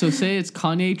 Okay, so say it's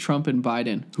Kanye, Trump, and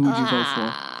Biden. Who would you vote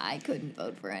for? I couldn't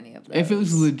vote for any of those. If it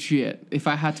was legit, if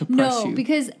I had to press you. No,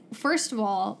 because first of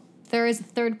all, there is a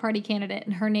third-party candidate,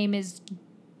 and her name is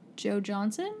Jo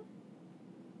Johnson,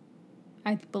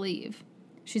 I believe.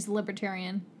 She's a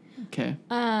libertarian. Okay.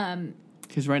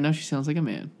 Because right now she sounds like a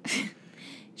man.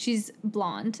 She's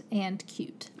blonde and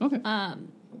cute. Okay.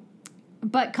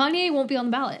 But Kanye won't be on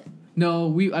the ballot. No,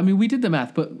 we did the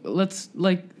math, but let's,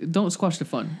 don't squash the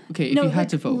fun. Okay, if you had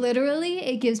to vote. Literally,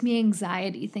 it gives me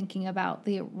anxiety thinking about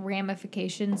the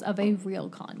ramifications of a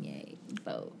real Kanye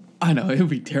vote. I know, it would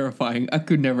be terrifying. I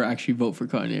could never actually vote for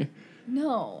Kanye.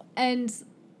 No, and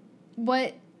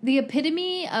what the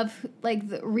epitome of,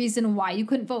 the reason why you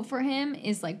couldn't vote for him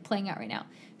is, playing out right now.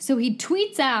 So he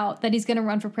tweets out that he's going to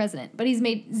run for president, but he's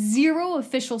made 0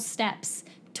 official steps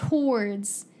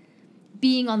towards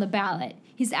being on the ballot.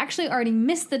 He's actually already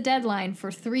missed the deadline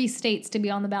for 3 states to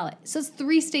be on the ballot. So it's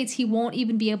 3 states he won't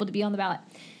even be able to be on the ballot.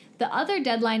 The other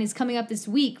deadline is coming up this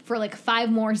week for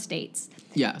 5 more states.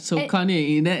 Yeah, so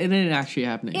Kanye, it ain't actually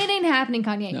happening. It ain't happening,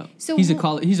 Kanye. No. So he's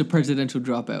a presidential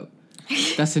dropout.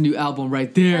 That's a new album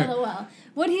right there. LOL.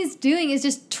 What he's doing is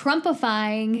just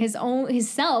Trumpifying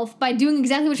himself by doing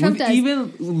exactly what Trump does.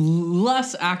 Even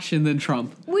less action than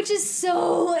Trump. Which is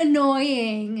so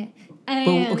annoying.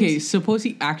 But okay, suppose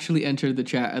he actually entered the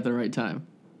chat at the right time.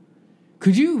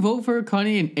 Could you vote for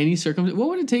Kanye in any circumstance? What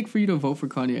would it take for you to vote for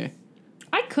Kanye?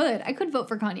 I could vote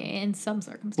for Kanye in some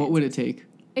circumstances. What would it take?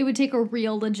 It would take a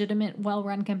real, legitimate,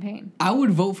 well-run campaign. I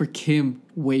would vote for Kim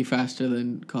way faster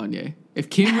than Kanye. If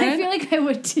Kim ran... I feel like I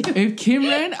would too. If Kim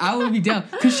ran, I would be down.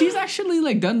 Because she's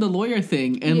actually, done the lawyer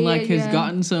thing and, has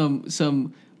gotten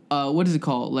some what is it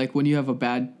called? When you have a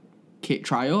bad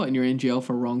trial and you're in jail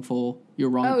for wrongful...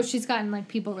 Oh, she's gotten,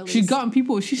 people released. She's gotten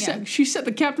people... She set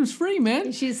the captives free,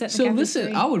 man. She set the captives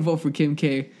free. I would vote for Kim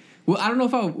K. Well, I don't know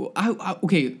if I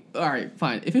okay, all right,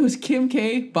 fine. If it was Kim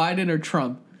K, Biden, or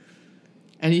Trump,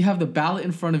 and you have the ballot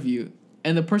in front of you,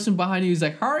 and the person behind you is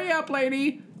like, "Hurry up,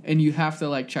 lady," and you have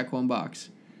to check one box.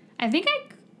 I think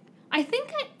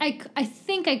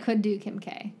I could do Kim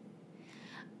K.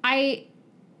 I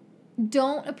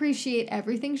don't appreciate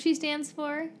everything she stands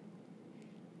for.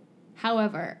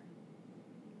 However,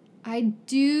 I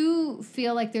do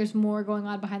feel like there's more going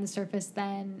on behind the surface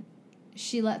than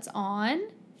she lets on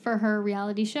for her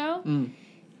reality show.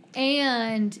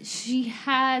 And she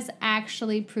has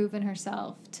actually proven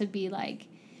herself to be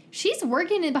she's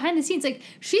working behind the scenes.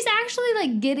 She's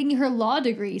actually getting her law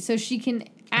degree so she can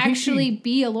actually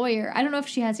be a lawyer. I don't know if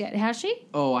she has yet. Has she?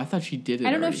 Oh, I thought she did it.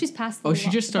 I don't know already. if she's passed the Oh, she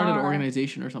just started an bar.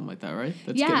 organization or something like that, right?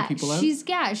 That's getting people out? She's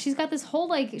got this whole,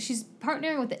 like, she's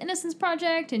partnering with the Innocence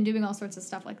Project and doing all sorts of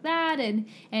stuff like that,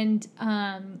 and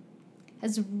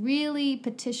has really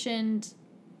petitioned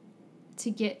to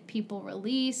get people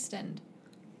released, and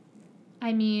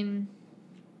I mean,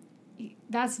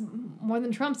 that's more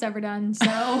than Trump's ever done, so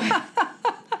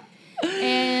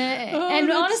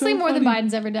and honestly, so more than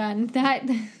Biden's ever done. That.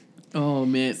 Oh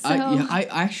man, I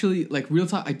actually, like, real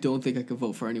talk, I don't think I could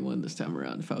vote for anyone this time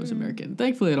around if I was American.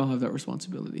 Thankfully, I don't have that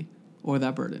responsibility or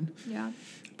that burden. Yeah,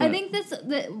 but I think this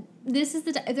is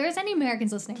the if there's any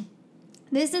Americans listening,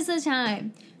 this is the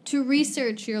time to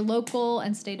research your local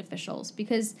and state officials,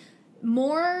 because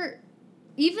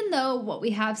even though what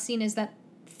we have seen is that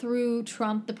through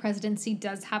Trump the presidency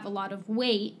does have a lot of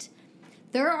weight,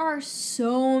 there are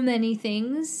so many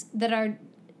things that are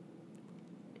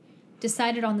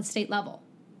decided on the state level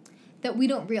that we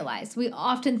don't realize. We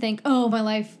often think, oh, my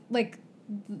life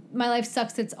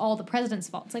sucks, it's all the president's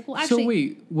fault. It's like, well, actually... So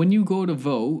wait, when you go to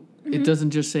vote, it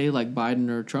doesn't just say, like, Biden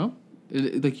or Trump?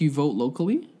 Like, you vote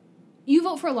locally? You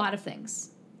vote for a lot of things.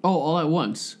 Oh, all at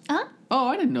once? Uh-huh. Oh,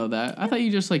 I didn't know that. I thought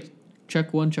you just, like,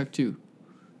 check 1, check 2.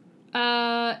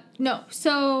 No.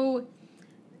 So...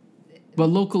 But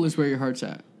local is where your heart's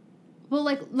at. Well,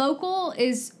 like, local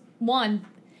is one...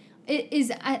 It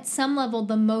is at some level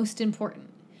the most important,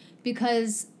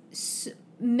 because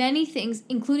many things,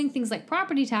 including things like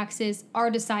property taxes, are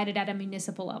decided at a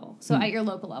municipal level, so at your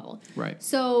local level. Right.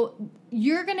 So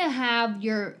you're going to have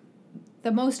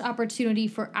the most opportunity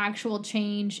for actual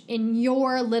change in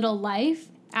your little life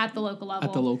at the local level.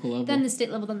 At the local level. Then the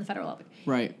state level, then the federal level.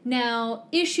 Right. Now,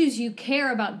 issues you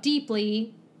care about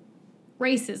deeply,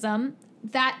 racism,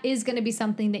 that is going to be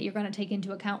something that you're going to take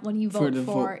into account when you vote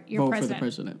for your president. Vote for the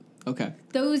president. Okay.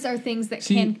 Those are things that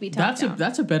can be talked about.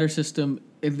 That's a better system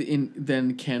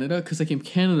than Canada, because, like, in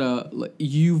Canada,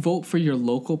 you vote for your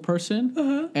local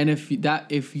person, and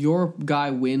if your guy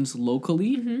wins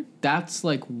locally, that's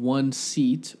like 1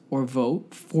 seat or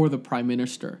vote for the prime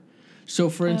minister. So,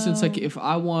 for instance, like, if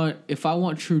I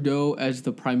want Trudeau as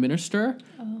the prime minister,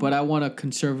 but I want a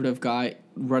conservative guy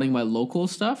running my local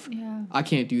stuff, I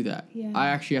can't do that. Yeah. I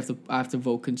actually have to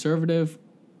vote conservative,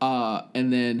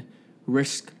 and then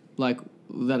risk, like,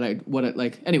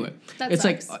 anyway. That it's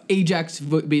sucks. like Ajax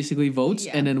basically votes,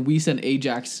 and then we send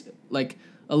Ajax, like,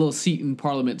 a little seat in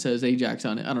Parliament says Ajax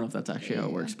on it. I don't know if that's actually how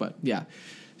it works, but yeah.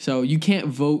 So you can't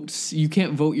vote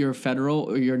your federal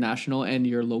or your national and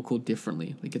your local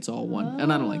differently. Like, it's all one.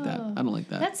 And I don't like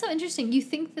that. That's so interesting. You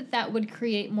think that would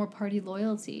create more party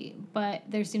loyalty, but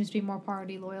there seems to be more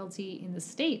party loyalty in the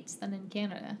States than in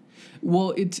Canada.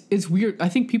 Well, it's weird. I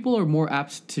think people are more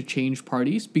apt to change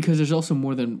parties because there's also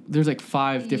there's like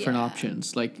 5 different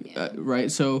options. Like, right?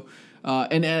 So,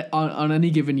 and on any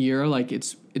given year, like,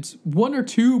 it's 1 or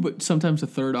 2, but sometimes a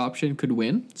third option could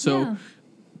win. So,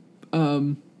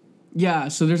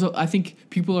 so I think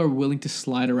people are willing to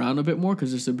slide around a bit more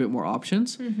because there's a bit more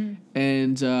options,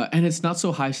 and it's not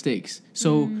so high stakes.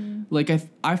 So, like,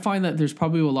 I find that there's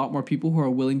probably a lot more people who are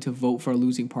willing to vote for a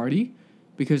losing party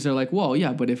because they're like, well,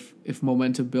 yeah, but if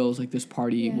momentum builds, like, this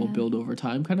party will build over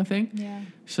time, kind of thing. Yeah.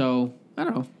 So I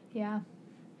don't know. Yeah.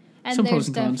 And there's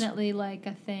definitely, like,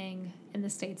 a thing in the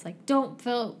States, like, don't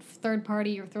vote third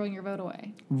party, you're throwing your vote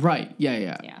away. Right.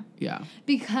 Yeah.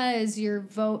 Because your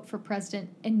vote for president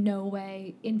in no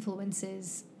way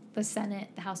influences the Senate,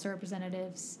 the House of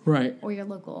Representatives. Right. Or your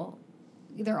local.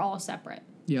 They're all separate.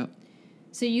 Yeah.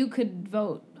 So you could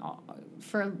vote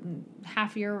for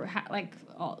half your,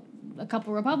 a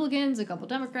couple Republicans, a couple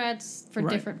Democrats for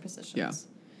different positions.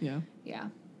 Yeah.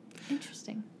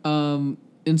 Interesting.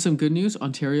 In some good news,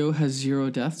 Ontario has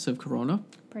 0 deaths of corona.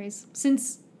 Praise.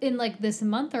 Since in, like, this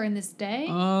month or in this day?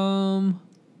 I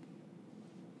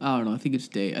don't know. I think it's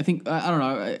day. I think I don't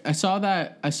know. I saw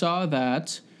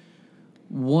that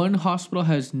one hospital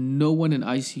has no one in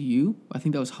ICU. I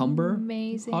think that was Humber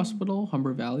Hospital,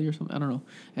 Humber Valley or something. I don't know.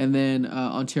 And then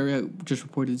Ontario just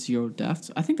reported 0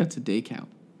 deaths. I think that's a day count.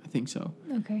 I think so.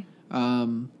 Okay.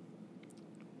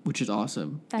 Which is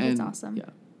awesome. That is awesome. Yeah.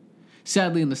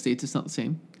 Sadly, in the States, it's not the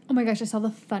same. Oh my gosh, I saw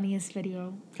the funniest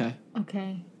video.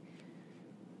 Okay.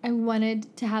 I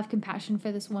wanted to have compassion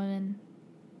for this woman,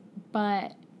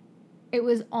 but it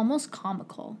was almost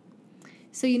comical.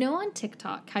 So, you know on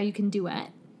TikTok how you can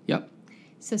duet? Yep.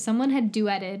 So someone had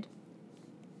duetted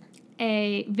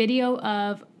a video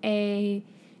of a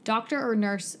doctor or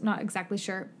nurse, not exactly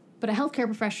sure, but a healthcare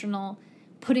professional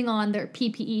putting on their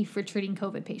PPE for treating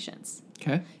COVID patients.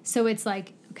 Okay. So it's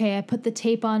like, okay, I put the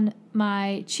tape on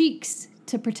my cheeks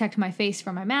to protect my face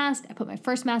from my mask. I put my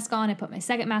first mask on. I put my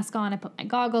second mask on. I put my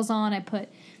goggles on. I put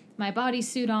my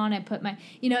bodysuit on. I put my,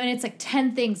 and it's like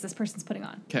 10 things this person's putting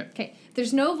on. Okay.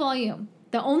 There's no volume.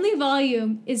 The only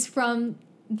volume is from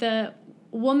the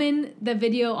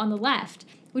video on the left,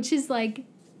 which is like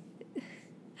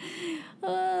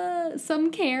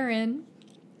some Karen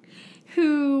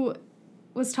who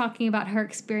was talking about her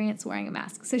experience wearing a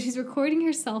mask. So she's recording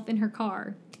herself in her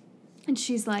car. And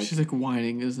she's like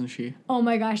whining, isn't she? Oh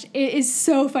my gosh, it is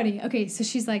so funny. Okay, so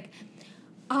she's like,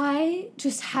 I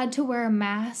just had to wear a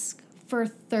mask for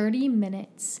 30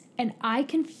 minutes and I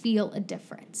can feel a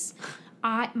difference.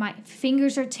 My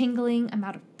fingers are tingling, I'm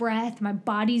out of breath, my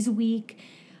body's weak.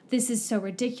 This is so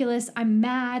ridiculous. I'm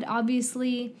mad,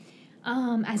 obviously,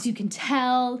 as you can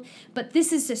tell, but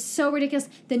this is just so ridiculous.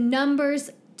 The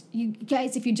numbers, you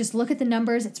guys, if you just look at the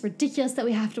numbers, it's ridiculous that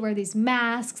we have to wear these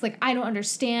masks. Like, I don't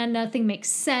understand. Nothing makes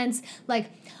sense. Like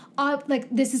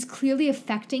this is clearly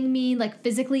affecting me, like,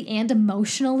 physically and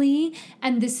emotionally.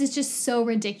 And this is just so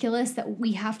ridiculous that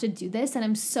we have to do this. And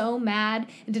I'm so mad.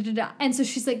 And so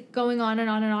she's, like, going on and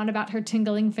on and on about her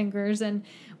tingling fingers and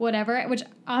whatever, which,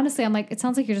 honestly, I'm like, it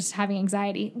sounds like you're just having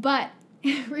anxiety. But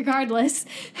regardless.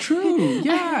 True.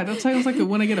 Yeah, that sounds like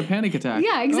when I get a panic attack.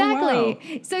 Yeah, exactly. Oh,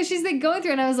 wow. So she's like going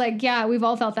through, and I was like, yeah, we've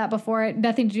all felt that before.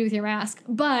 Nothing to do with your mask.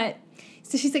 But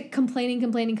so she's like complaining.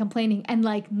 And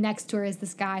like next to her is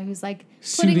this guy who's like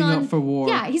suiting up for war.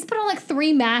 Yeah, he's put on like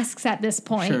 3 masks at this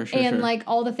point. Sure. Like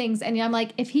all the things. And I'm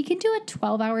like, if he can do a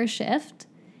 12-hour shift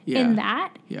in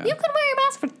that, you could wear your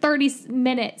mask for 30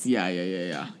 minutes.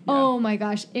 Yeah. Oh my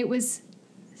gosh. It was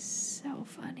so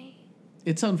funny.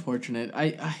 It's unfortunate.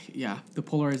 I the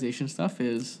polarization stuff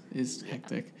is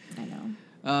hectic. I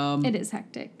know. It is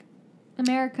hectic.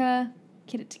 America,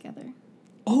 get it together.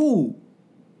 Oh.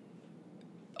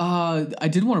 I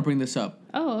did want to bring this up.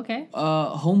 Oh, okay.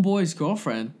 Homeboy's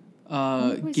girlfriend,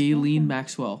 Ghislaine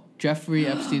Maxwell, Jeffrey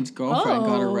Epstein's girlfriend,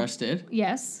 got arrested.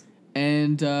 Yes.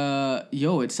 And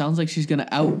it sounds like she's gonna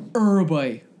out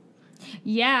everybody.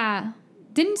 Yeah.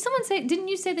 Didn't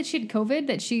you say that she had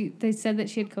COVID? They said that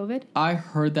she had COVID? I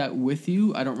heard that with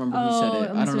you. I don't remember who said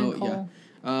it. I don't know. Cole.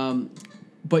 Yeah.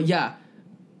 But yeah,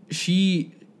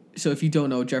 so if you don't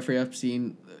know, Jeffrey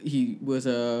Epstein, he was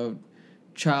a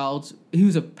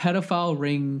pedophile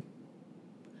ring,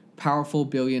 powerful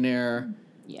billionaire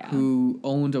who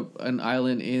owned an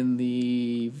island in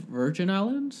the Virgin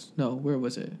Islands? No, where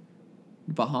was it?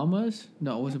 Bahamas?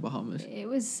 No, it wasn't Bahamas. It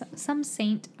was some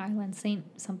Saint Island, Saint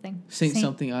something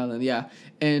Island, yeah.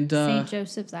 And Saint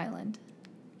Joseph's Island.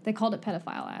 They called it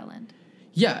Pedophile Island.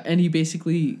 Yeah, and he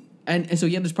basically and so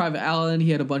he had this private island.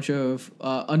 He had a bunch of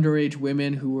underage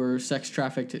women who were sex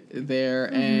trafficked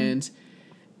there, and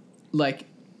like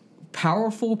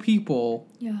powerful people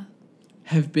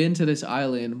have been to this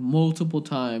island multiple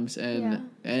times,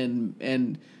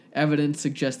 and evidence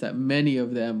suggests that many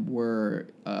of them were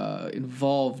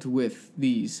involved with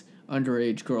these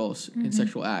underage girls in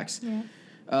sexual acts. Yeah.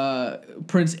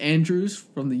 Prince Andrews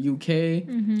from the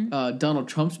UK. Donald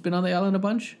Trump's been on the island a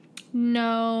bunch.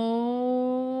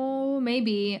 No,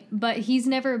 maybe, but he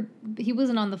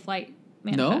wasn't on the flight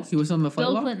manifest. No, he was on the flight.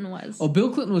 Bill Clinton was. Oh, Bill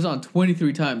Clinton was on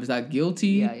 23 times. Is that guilty?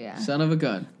 Yeah. Son of a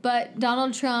gun. But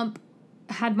Donald Trump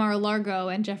had Mar-a-Lago,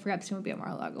 and Jeffrey Epstein would be at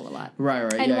Mar-a-Lago a lot.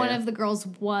 Right. And one of the girls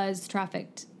was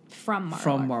trafficked from Mar-a-Lago.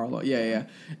 From Mar-a-Lago, yeah.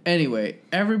 Anyway,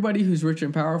 everybody who's rich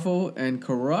and powerful and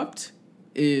corrupt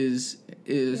was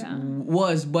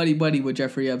buddy with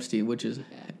Jeffrey Epstein, which is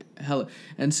hella.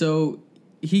 And so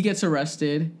he gets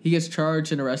arrested, he gets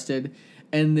charged and arrested,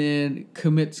 and then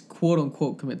quote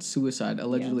unquote commits suicide,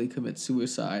 allegedly commits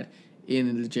suicide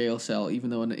in the jail cell, even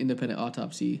though an independent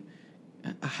autopsy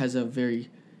has a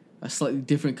slightly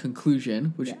different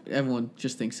conclusion, which everyone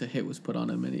just thinks a hit was put on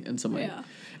him in some way. Yeah.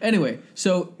 Anyway,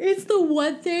 so it's the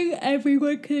one thing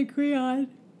everyone can agree on.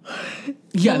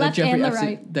 Yeah, that Jeffrey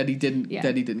Epstein that he didn't kill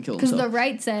himself. Because the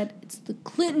right said it's the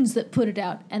Clintons that put it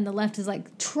out, and the left is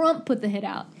like Trump put the hit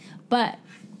out. But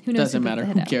who knows? Doesn't matter.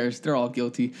 Who cares? They're all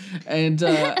guilty. And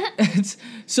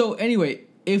so anyway,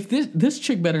 if this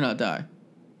chick better not die.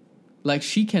 Like,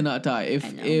 she cannot die.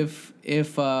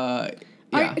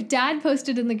 Our dad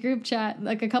posted in the group chat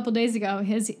like a couple days ago.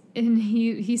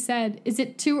 He said, "Is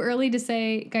it too early to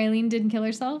say Ghislaine didn't kill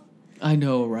herself?" I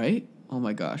know, right? Oh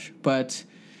my gosh! But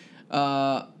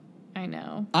I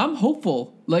know. I'm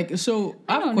hopeful. Like, so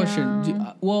I have a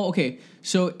question. Okay.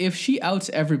 So if she outs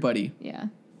everybody,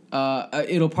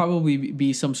 it'll probably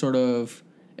be some sort of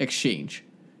exchange,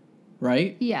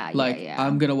 right? Yeah.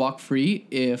 I'm gonna walk free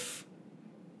if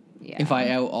I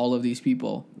out all of these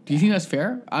people. Do you think that's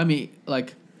fair? I mean,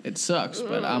 like, it sucks,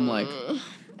 but I'm like,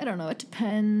 I don't know. It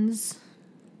depends.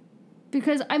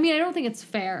 Because, I mean, I don't think it's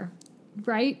fair,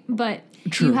 right? But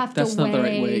True. you have That's to weigh... not the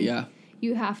right way, yeah.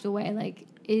 You have to weigh, like,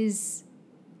 is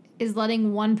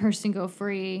letting one person go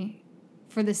free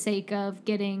for the sake of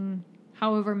getting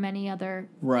however many other...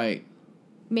 Right.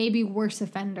 Maybe worse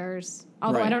offenders.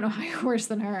 Although right. I don't know how you're worse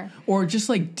than her. Or just,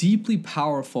 like, deeply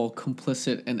powerful,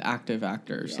 complicit, and active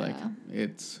actors. Yeah. Like,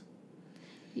 it's...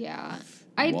 Yeah.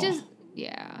 Whoa.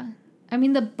 Yeah. I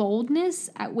mean, the boldness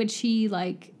at which he,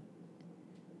 like,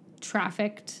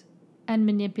 trafficked and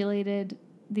manipulated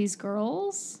these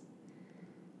girls,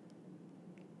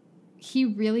 he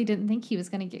really didn't think he was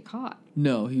going to get caught.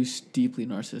 No, he was deeply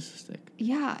narcissistic.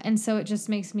 Yeah, and so it just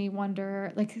makes me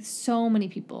wonder, like, so many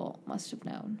people must have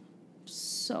known.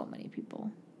 So many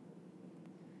people.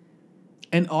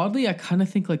 And oddly, I kind of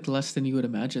think, like, less than you would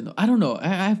imagine, though. I don't know. I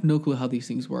have no clue how these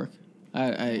things work.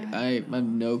 I have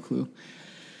no clue.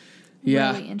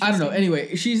 Yeah, Really I don't know.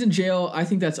 Anyway, she's in jail. I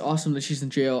think that's awesome that she's in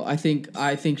jail. I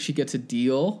think she gets a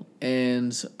deal,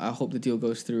 and I hope the deal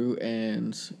goes through.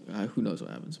 And who knows what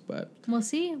happens, but we'll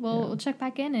see. We'll check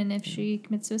back in, and if she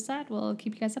commits suicide, we'll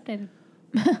keep you guys updated.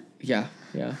 yeah.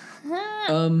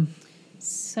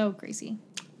 So crazy.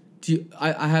 Do you?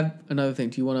 I have another thing.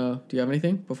 Do you have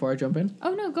anything before I jump in?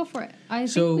 Oh no, go for it. I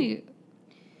saw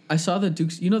the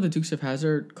Dukes. You know the Dukes of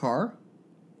Hazzard car.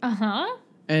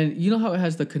 And you know how it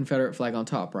has the Confederate flag on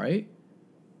top, right?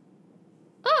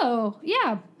 Oh,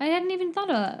 yeah. I hadn't even thought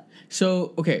of that.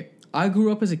 So, okay, I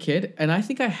grew up as a kid, and I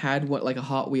think I had a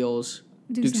Hot Wheels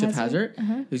Dukes of Hazzard.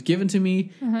 It was given to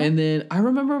me, and then I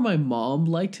remember my mom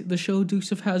liked the show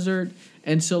Dukes of Hazzard,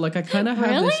 and so, like, I kind of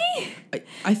have this...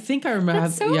 I think I remember...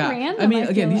 That's so random, I mean,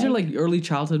 again, these like. are, like, early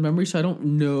childhood memories, so I don't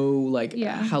know,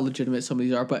 how legitimate some of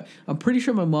these are, but I'm pretty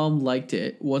sure my mom liked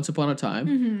it once upon a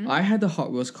time. I had the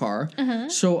Hot Wheels car,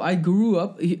 so I grew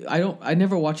up... I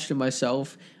never watched it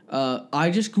myself.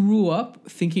 I just grew up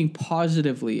thinking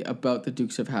positively about the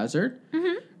Dukes of Hazzard.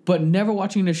 But never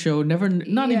watching the show,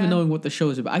 not even knowing what the show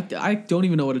is about. I don't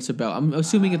even know what it's about. I'm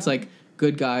assuming it's like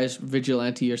good guys,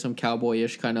 vigilante, or some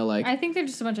cowboyish kind of like. I think they're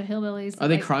just a bunch of hillbillies. Are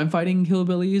they crime fighting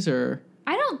hillbillies or?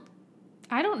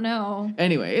 I don't know.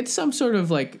 Anyway, it's some sort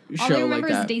of like show like that. All I remember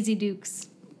is Daisy Dukes.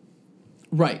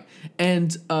 Right,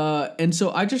 and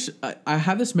so I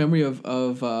have this memory of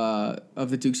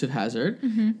the Dukes of Hazzard,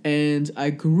 and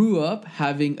I grew up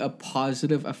having a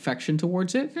positive affection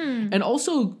towards it, and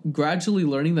also gradually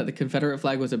learning that the Confederate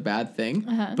flag was a bad thing,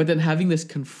 but then having this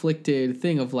conflicted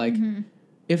thing of like,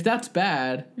 if that's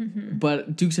bad,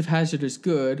 but Dukes of Hazzard is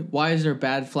good, why is there a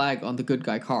bad flag on the good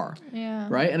guy car? Yeah,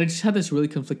 right, and I just had this really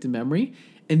conflicted memory,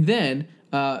 and then.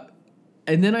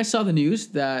 And then I saw the news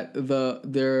that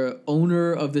their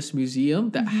owner of this museum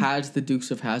that has the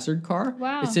Dukes of Hazzard car,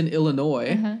 it's in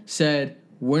Illinois, said,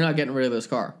 we're not getting rid of this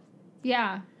car.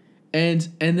 Yeah. And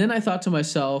then I thought to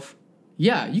myself,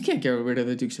 yeah, you can't get rid of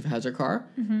the Dukes of Hazzard car.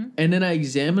 And then I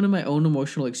examined my own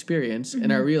emotional experience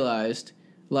and I realized,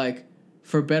 like,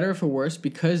 for better or for worse,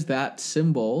 because that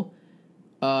symbol...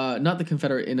 not the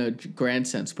Confederate in a grand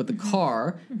sense, but the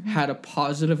car had a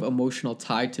positive emotional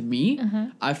tie to me.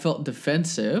 I felt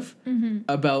defensive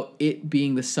about it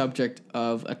being the subject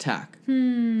of attack.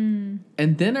 And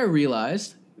then I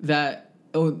realized that,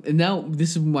 and now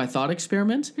this is my thought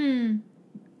experiment.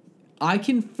 I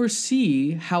can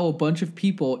foresee how a bunch of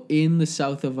people in the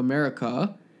South of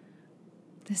America...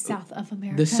 The South of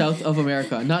America. The South of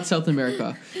America, not South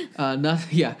America.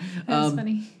 That's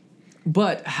funny.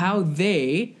 But how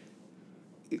they,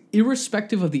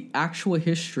 irrespective of the actual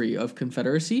history of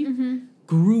Confederacy,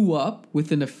 grew up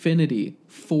with an affinity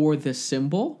for this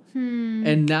symbol.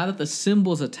 And now that the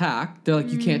symbol's attacked, they're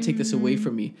like, you can't take this away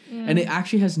from me. Yeah. And it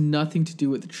actually has nothing to do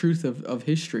with the truth of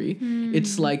history.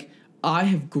 It's like, I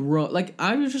have grown... Like,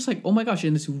 I was just like, oh my gosh,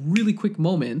 in this really quick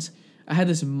moment... I had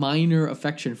this minor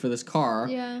affection for this car.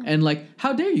 Yeah. And, like,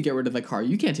 how dare you get rid of the car?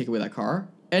 You can't take away that car.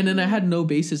 And then I had no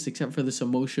basis except for this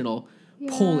emotional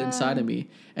pull inside of me.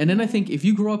 And then I think if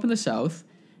you grow up in the South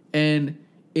and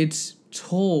it's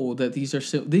told that these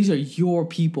are your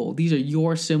people, these are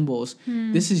your symbols,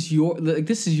 this is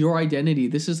your identity,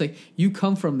 this is like you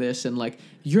come from this, and like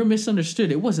you're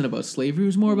misunderstood. It wasn't about slavery, it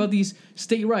was more about these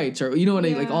state rights, or you know what I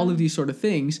like, all of these sort of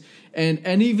things,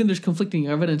 and even there's conflicting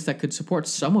evidence that could support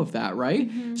some of that,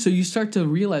 right? So you start to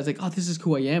realize like, oh, this is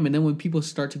who I am. And then when people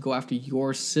start to go after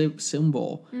your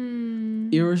symbol,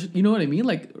 you know what I mean,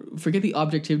 like forget the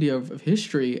objectivity of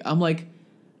history. I'm like,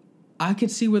 I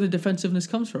could see where the defensiveness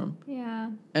comes from.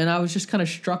 Yeah. And I was just kind of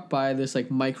struck by this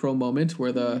like micro moment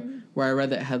where where I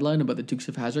read that headline about the Dukes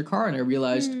of Hazzard car, and I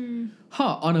realized,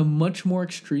 on a much more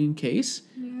extreme case,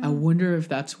 I wonder if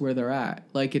that's where they're at.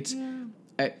 Like it's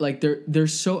like they're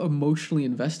so emotionally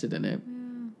invested in it.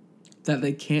 that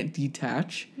they can't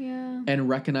detach and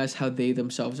recognize how they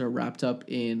themselves are wrapped up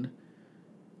in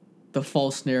the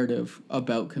false narrative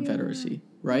about Confederacy,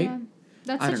 right? Yeah.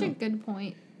 That's such a good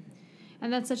point.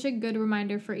 And that's such a good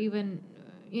reminder for even,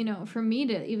 for me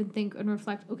to even think and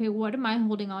reflect, okay, what am I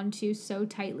holding on to so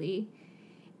tightly?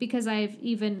 Because I've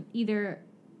even either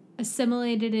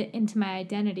assimilated it into my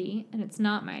identity, and it's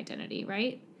not my identity,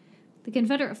 right? The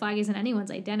Confederate flag isn't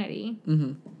anyone's identity.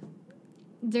 Mm-hmm.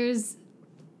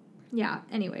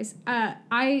 Anyways,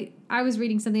 I was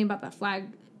reading something about that flag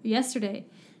yesterday,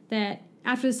 that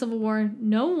after the Civil War,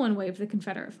 no one waved the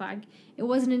Confederate flag. It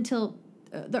wasn't until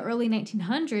the early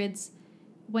 1900s,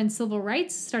 when civil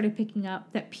rights started picking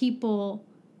up, that people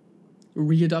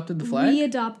readopted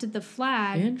the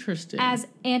flag. Interesting. As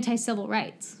anti-civil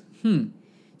rights.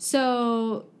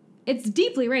 So it's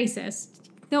deeply racist.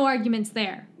 No arguments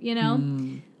there,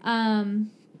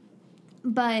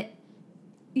 But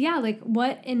yeah, like,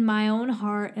 what in my own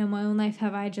heart and my own life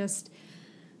have I just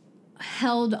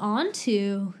held on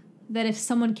to that if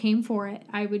someone came for it,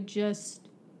 I would just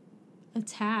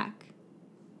attack?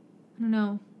 I don't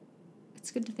know.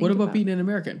 It's good to think about. What about being an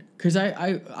American? Because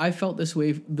I felt this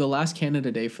way the last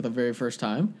Canada Day for the very first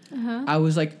time. I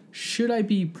was like, should I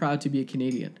be proud to be a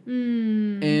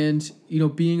Canadian? And,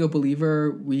 being a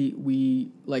believer,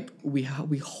 we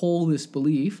hold this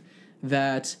belief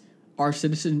that our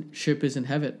citizenship is in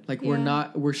heaven. Like,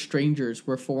 we're strangers,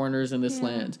 we're foreigners in this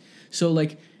land. So,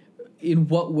 like, in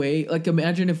what way, like,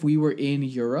 imagine if we were in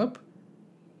Europe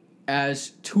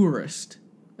as tourists,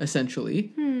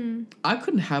 essentially. I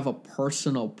couldn't have a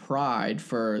personal pride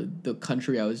for the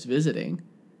country I was visiting,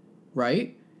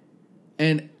 right?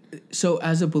 And so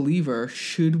as a believer,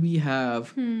 should we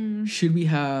have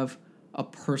a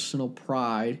personal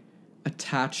pride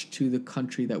attached to the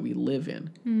country that we live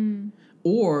in?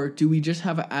 Or do we just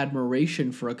have an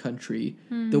admiration for a country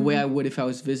the way I would if I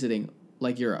was visiting,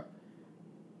 like, Europe?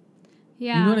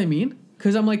 Yeah. You know what I mean?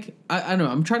 Because I'm like, I don't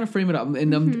know. I'm trying to frame it up,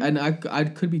 and I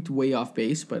could be way off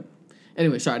base, but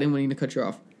anyway, sorry, I didn't want to cut you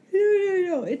off.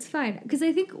 No, it's fine.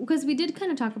 Because we did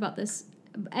kind of talk about this,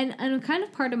 and kind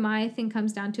of part of my thing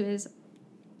comes down to is,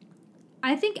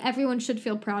 I think everyone should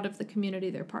feel proud of the community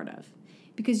they're part of,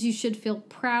 because you should feel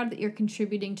proud that you're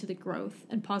contributing to the growth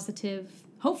and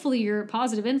hopefully you're a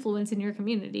positive influence in your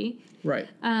community. Right.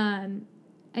 And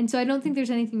so I don't think there's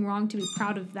anything wrong to be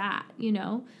proud of that,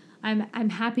 I'm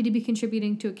happy to be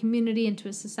contributing to a community and to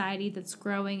a society that's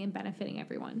growing and benefiting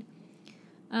everyone.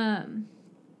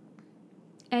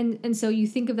 And so you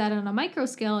think of that on a micro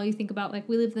scale. You think about, like,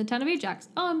 we live in the town of Ajax.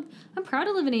 Oh, I'm proud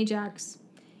to live in Ajax.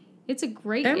 It's a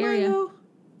great area.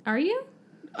 Are you?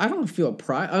 I don't feel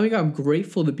pride. I mean, I'm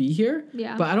grateful to be here.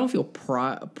 Yeah. But I don't feel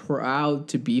proud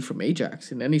to be from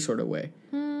Ajax in any sort of way.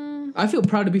 I feel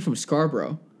proud to be from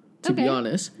Scarborough, to be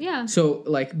honest. Yeah. So,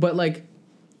 like,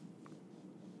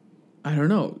 I don't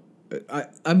know.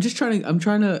 I'm trying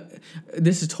to,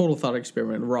 this is total thought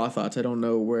experiment, raw thoughts. I don't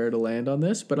know where to land on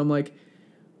this, but I'm like,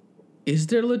 is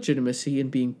there legitimacy in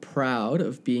being proud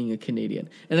of being a Canadian?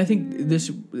 And I think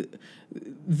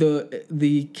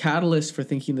the catalyst for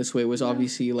thinking this way was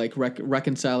obviously, like,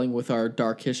 reconciling with our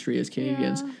dark history as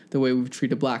Canadians, the way we've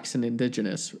treated blacks and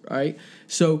Indigenous, right?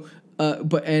 So,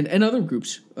 and other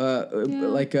groups,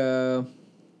 anyway,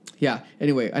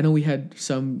 I know we had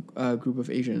some group of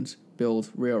Asians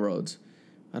build railroads.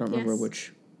 I don't remember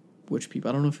which people.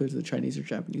 I don't know if it was the Chinese or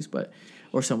Japanese,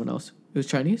 or someone else. It was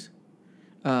Chinese.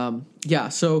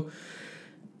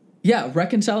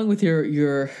 Reconciling with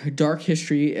your dark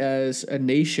history as a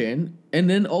nation, and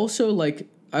then also, like,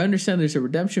 I understand there's a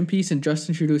redemption piece, and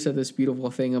Justin Trudeau said this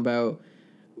beautiful thing about,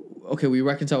 okay, we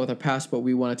reconcile with our past, but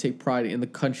we want to take pride in the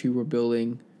country we're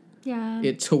building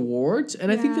it towards,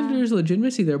 and I think that there's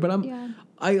legitimacy there, but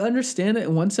I understand it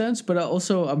in one sense, but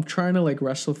I'm trying to, like,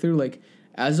 wrestle through, like,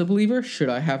 as a believer, should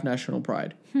I have national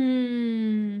pride?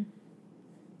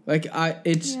 Like,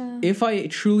 if I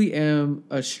truly am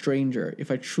a stranger,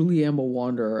 if I truly am a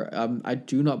wanderer, I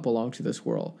do not belong to this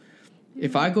world.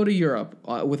 If I go to Europe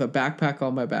with a backpack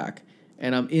on my back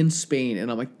and I'm in Spain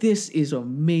and I'm like, this is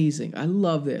amazing, I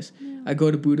love this. I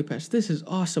go to Budapest, this is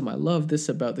awesome, I love this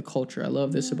about the culture, I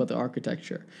love this about the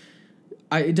architecture.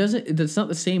 It's not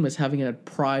the same as having a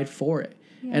pride for it.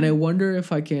 And I wonder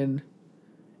if I can,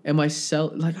 I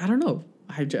don't know.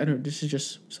 I don't know, this is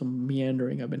just some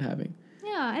meandering I've been having.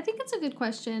 Yeah, I think it's a good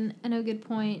question and a good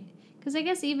point. Because I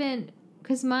guess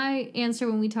because my answer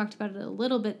when we talked about it a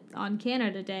little bit on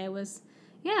Canada Day was,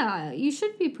 you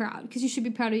should be proud. Because you should be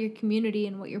proud of your community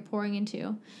and what you're pouring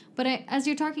into. But as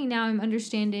you're talking now, I'm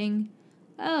understanding,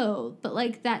 but,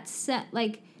 like, that set,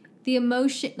 like, the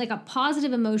emotion, like a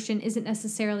positive emotion, isn't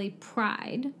necessarily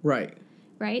pride. Right.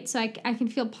 Right? So I can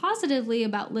feel positively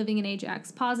about living in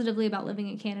Ajax, positively about living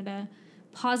in Canada,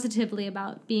 positively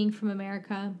about being from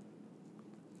America.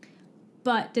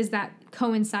 But does that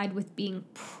coincide with being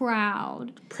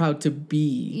proud? Proud to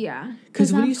be. Yeah.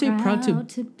 Because when you say proud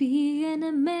to be an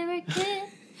American,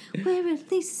 where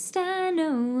at least I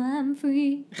know I'm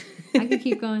free. I could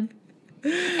keep going.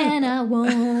 And I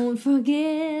won't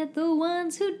forget the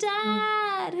ones who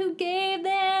died, who gave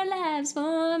their lives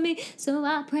for me. So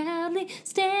I proudly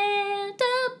stand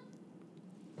up.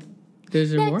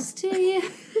 Is there next to you.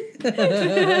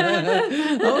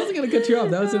 I wasn't going to cut you off.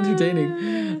 That was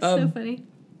entertaining. So funny.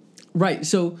 Right.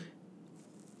 So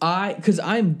because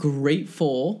I'm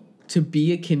grateful to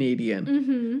be a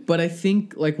Canadian, but I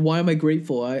think, like, why am I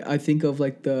grateful? I think of,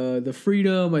 like, the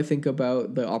freedom. I think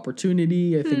about the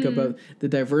opportunity. I think about the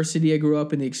diversity I grew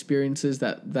up in, the experiences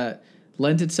that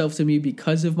lent itself to me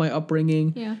because of my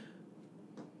upbringing. Yeah.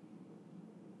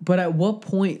 But at what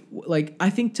point, like, I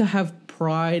think to have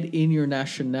pride in your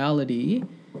nationality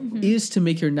is to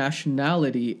make your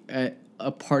nationality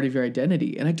a part of your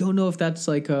identity. And I don't know if that's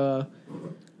like a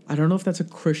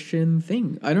Christian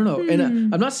thing. I don't know.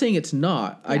 And I'm not saying it's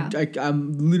not. Yeah.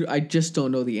 I just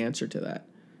don't know the answer to that.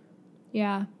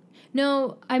 Yeah.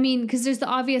 No, I mean, because there's the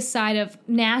obvious side of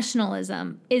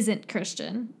nationalism isn't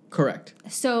Christian. Correct.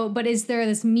 So, but is there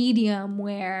this medium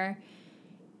where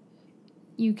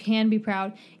you can be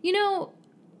proud? You know,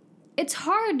 it's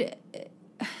hard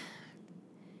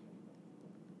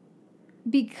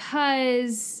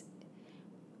because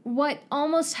what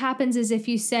almost happens is if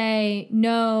you say,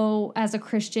 no, as a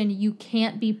Christian, you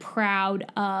can't be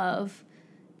proud of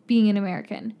being an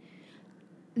American,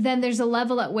 then there's a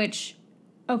level at which,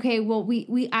 okay, well,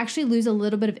 we actually lose a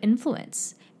little bit of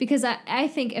influence. Because I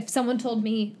think if someone told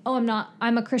me, oh,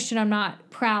 I'm a Christian, I'm not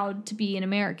proud to be an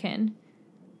American,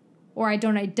 or I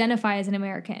don't identify as an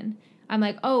American, I'm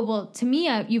like, oh, well, to me,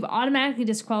 you've automatically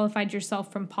disqualified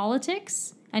yourself from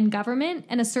politics and government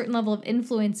and a certain level of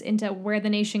influence into where the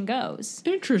nation goes.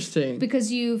 Interesting.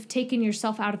 Because you've taken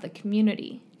yourself out of the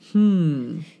community.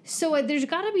 So there's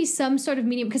got to be some sort of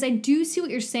medium, because I do see what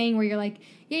you're saying where you're like,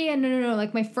 no.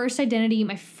 Like, my first identity,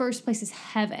 my first place is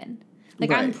heaven.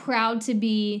 Like, right. I'm proud to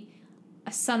be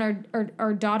a son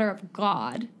or daughter of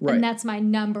God. Right. And that's my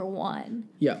number one.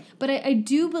 Yeah. But I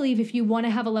do believe if you want to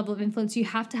have a level of influence, you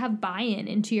have to have buy-in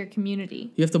into your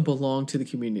community. You have to belong to the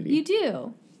community. You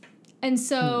do. And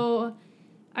so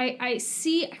I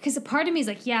see, because a part of me is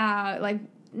like, yeah, like,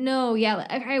 no, yeah.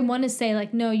 Like, I want to say,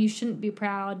 like, no, you shouldn't be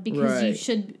proud because you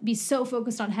should be so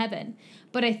focused on heaven.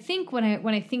 But I think when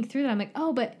I think through that, I'm like,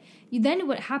 oh, but then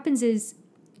what happens is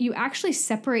you actually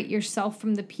separate yourself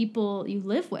from the people you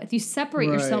live with. You separate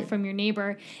yourself from your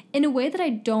neighbor in a way that I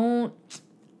don't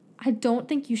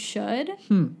think you should.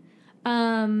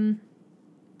 Because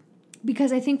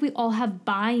I think we all have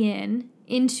buy-in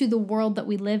into the world that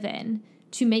we live in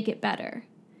to make it better.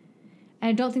 And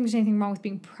I don't think there's anything wrong with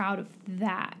being proud of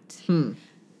that.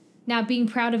 Now, being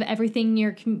proud of everything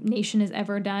your nation has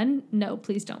ever done, no,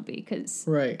 please don't be, because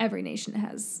every nation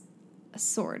has a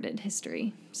sordid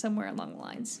history somewhere along the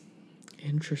lines.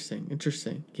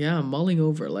 Interesting. Yeah, I'm mulling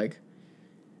over, like,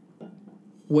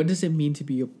 what does it mean to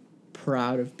be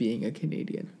proud of being a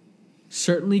Canadian?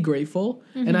 Certainly grateful,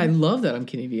 and I love that I'm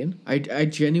Canadian. I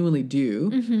genuinely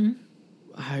do.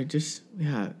 I just,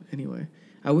 anyway.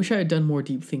 I wish I had done more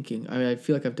deep thinking. I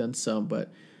feel like I've done some,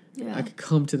 but I could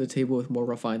come to the table with more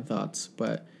refined thoughts,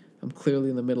 but I'm clearly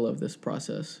in the middle of this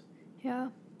process. Yeah.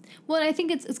 Well, I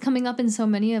think it's coming up in so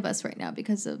many of us right now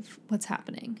because of what's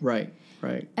happening. Right.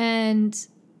 And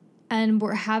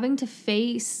we're having to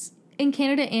face, in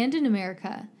Canada and in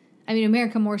America, I mean,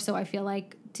 America more so, I feel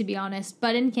like, to be honest,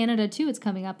 but in Canada too, it's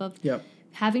coming up of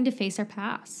having to face our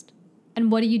past.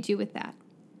 And what do you do with that?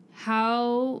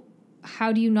 How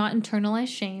do you not internalize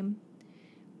shame,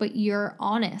 but you're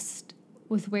honest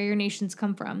with where your nations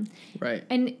come from? Right.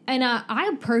 And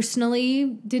I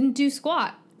personally didn't do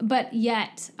squat, but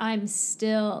yet I'm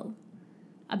still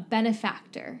a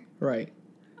benefactor. Right.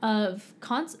 Of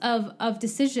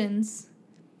decisions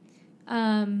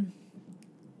that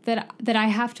I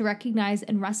have to recognize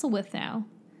and wrestle with now.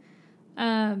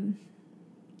 And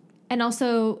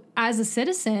also, as a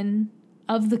citizen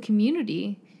of the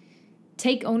community,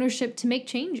 take ownership to make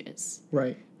changes.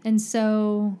 Right. And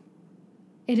so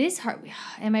it is hard.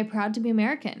 Am I proud to be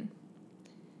American?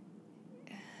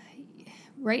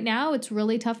 Right now, it's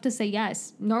really tough to say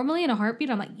yes. Normally, in a heartbeat,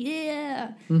 I'm like,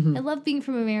 yeah, I love being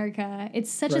from America.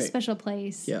 It's such a special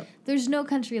place. Yeah. There's no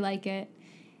country like it.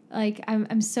 Like,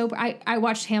 I'm so... I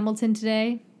watched Hamilton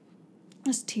today.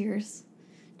 Just tears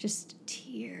just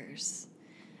tears.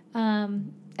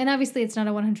 And obviously it's not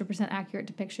a 100% accurate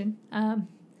depiction.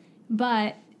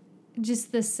 But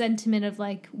just the sentiment of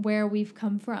like where we've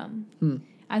come from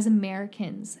as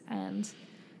Americans and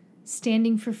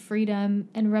standing for freedom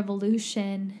and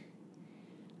revolution.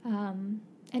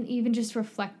 And even just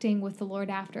reflecting with the Lord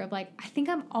after of like, I think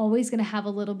I'm always going to have a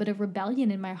little bit of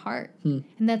rebellion in my heart. And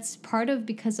that's part of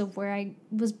because of where I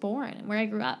was born and where I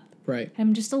grew up. Right.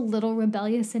 I'm just a little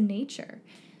rebellious in nature.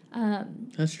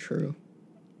 That's true.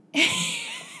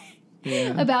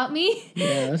 Yeah. About me?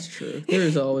 Yeah, that's true. There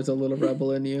is always a little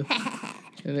rebel in you.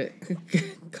 And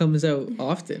it comes out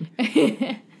often.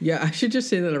 Yeah, I should just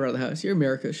say that around the house. Your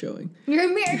America showing. Your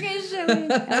America showing.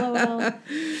 LOL.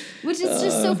 Which is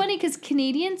just so funny because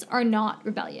Canadians are not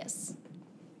rebellious.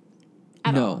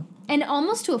 At all. And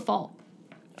almost to a fault.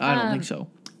 I don't think so.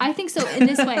 I think so in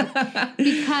this way.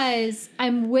 Because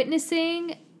I'm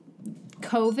witnessing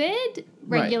COVID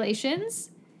regulations.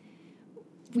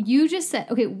 Right. You just said,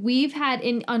 okay, we've had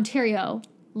in Ontario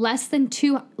less than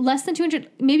 200,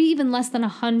 maybe even less than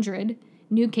 100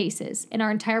 new cases in our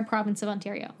entire province of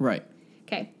Ontario. Right.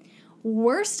 Okay.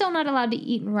 We're still not allowed to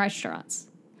eat in restaurants.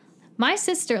 My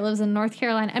sister lives in North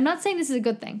Carolina. I'm not saying this is a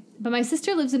good thing, but my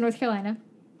sister lives in North Carolina.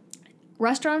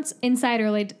 Restaurants inside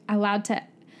are allowed to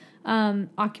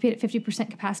occupy at 50%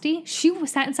 capacity. She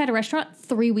sat inside a restaurant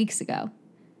 3 weeks ago.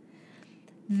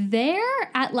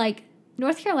 They're at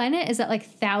North Carolina is at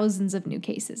thousands of new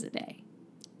cases a day.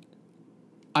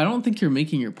 I don't think you're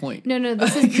making your point. No. No.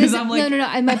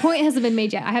 My point hasn't been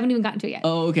made yet. I haven't even gotten to it yet.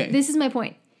 Oh, okay. This is my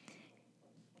point.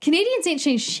 Canadians ain't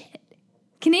changed shit.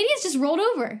 Canadians just rolled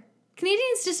over.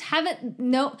 Canadians just haven't.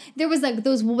 No, there was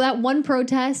that one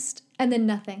protest and then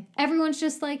nothing. Everyone's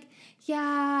just like,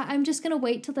 yeah, I'm just gonna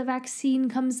wait till the vaccine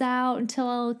comes out until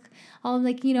I'll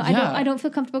I don't feel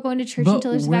comfortable going to church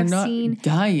until there's a vaccine. We're not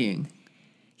dying.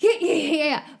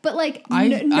 Yeah. But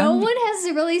no one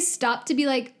has really stopped to be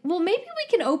like, well, maybe we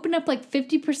can open up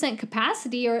 50%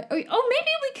 capacity or maybe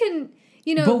we can,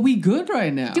 But we good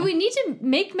right now. Do we need to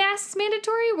make masks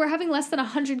mandatory? We're having less than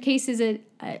 100 cases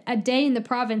a day in the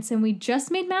province and we just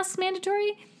made masks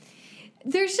mandatory.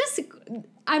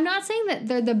 I'm not saying that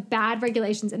they're the bad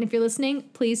regulations. And if you're listening,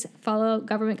 please follow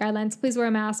government guidelines. Please wear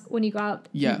a mask when you go out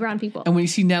around people. And when you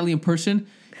see Natalie in person,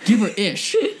 give her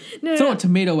ish. Throw a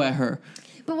tomato at her.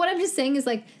 But what I'm just saying is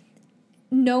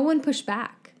no one pushed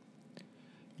back.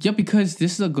 Yeah, because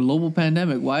this is a global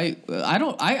pandemic. Why? I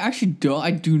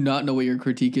do not know what your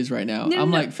critique is right now.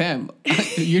 Like, fam,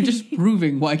 you're just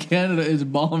proving why Canada is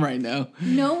bomb right now.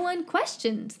 No one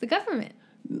questions the government.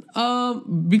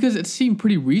 Because it seemed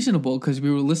pretty reasonable because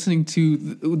we were listening to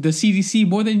the CDC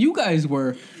more than you guys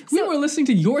were. We were listening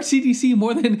to your CDC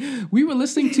more than we were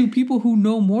listening to people who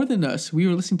know more than us. We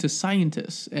were listening to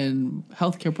scientists and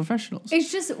healthcare professionals.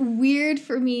 It's just weird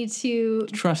for me to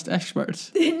trust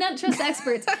experts. Not trust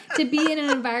experts, to be in an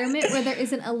environment where there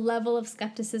isn't a level of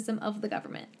skepticism of the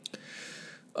government.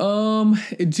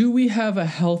 Do we have a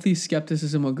healthy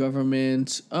skepticism of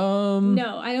government?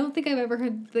 No, I don't think I've ever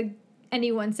heard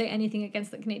anyone say anything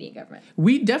against the Canadian government.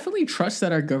 We definitely trust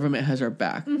that our government has our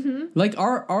back. Mm-hmm.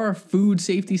 Our food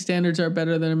safety standards are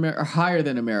better than are higher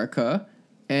than America,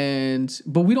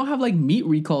 but we don't have meat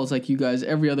recalls like you guys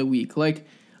every other week.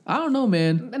 I don't know,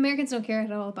 man. Americans don't care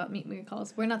at all about meat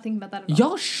recalls. We're not thinking about that at all.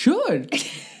 Y'all should.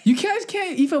 You guys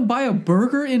can't even buy a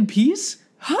burger in peace,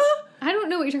 huh? I don't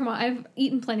know what you're talking about. I've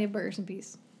eaten plenty of burgers in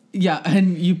peace. Yeah,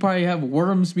 and you probably have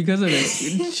worms because of it.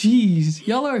 Jeez,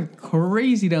 y'all are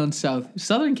crazy down south.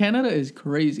 Southern Canada is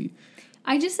crazy.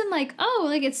 I just am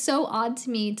it's so odd to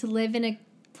me to live in a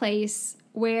place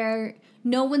where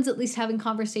no one's at least having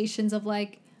conversations of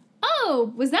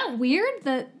was that weird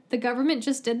that the government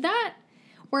just did that?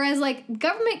 Whereas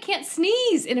government can't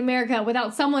sneeze in America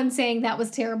without someone saying that was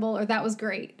terrible or that was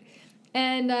great.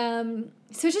 And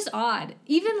so it's just odd.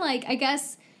 Even I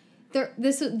guess...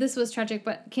 This was tragic,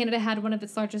 but Canada had one of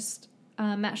its largest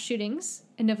mass shootings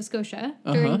in Nova Scotia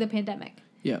during the pandemic.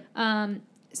 Yeah.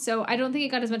 So I don't think it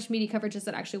got as much media coverage as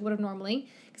it actually would have normally,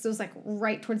 because it was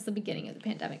right towards the beginning of the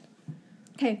pandemic.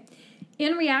 Okay.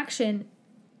 In reaction,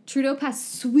 Trudeau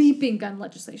passed sweeping gun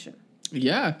legislation.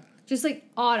 Yeah. Just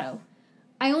auto.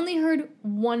 I only heard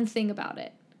one thing about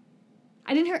it.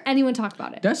 I didn't hear anyone talk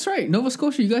about it. That's right. Nova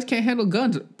Scotia, you guys can't handle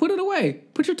guns. Put it away.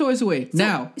 Put your toys away.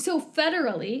 Now. So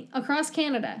federally, across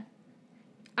Canada,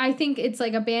 I think it's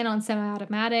a ban on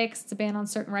semi-automatics. It's a ban on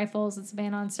certain rifles. It's a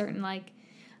ban on certain,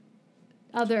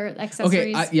 other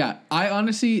accessories. Okay, I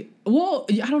honestly... Well,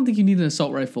 I don't think you need an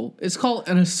assault rifle. It's called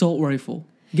an assault rifle.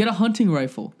 Get a hunting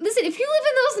rifle. Listen, if you live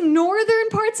in those northern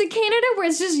parts of Canada where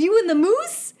it's just you and the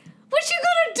moose... What you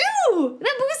gonna do?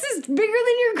 That booth is bigger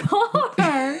than your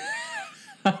car.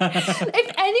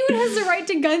 If anyone has the right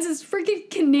to guns, it's freaking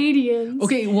Canadians.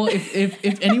 Okay, well,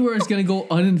 if anywhere is gonna go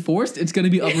unenforced, it's gonna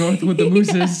be up north with the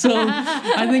mooses. So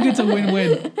I think it's a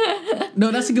win-win. No,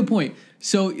 that's a good point.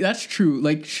 So that's true.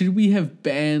 Like, should we have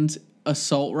banned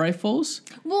assault rifles?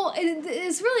 Well,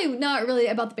 it's really not really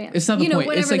about the ban. It's not the point.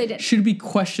 Whatever It's like, they did. should we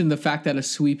question the fact that a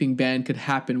sweeping ban could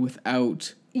happen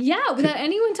without? Yeah, without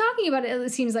anyone talking about it,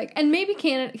 it seems like. And maybe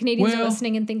Canadians are Well-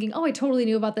 listening and thinking, oh, I totally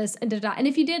knew about this, and da-da-da. And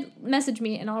if you did, message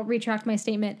me, and I'll retract my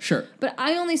statement. Sure. But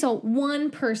I only saw one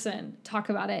person talk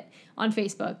about it on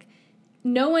Facebook.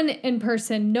 No one in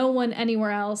person, no one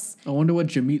anywhere else. I wonder what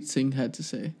Jamit Singh had to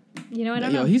say. I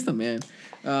don't know. He's the man.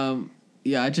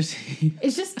 Yeah, I just.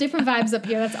 It's just different vibes up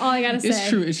here. That's all I gotta say. It's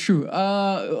true. It's true.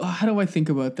 How do I think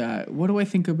about that? What do I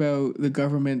think about the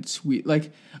government sweep?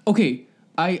 Like, okay,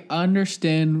 I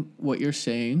understand what you're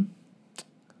saying.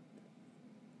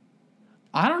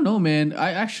 I don't know, man.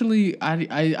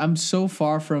 I'm so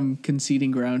far from conceding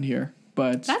ground here,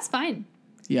 but That's fine.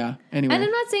 yeah. Anyway, And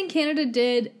I'm not saying Canada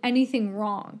did anything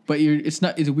wrong. but it's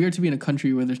weird to be in a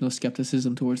country where there's no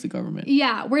skepticism towards the government.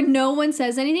 Yeah, where no one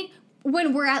says anything.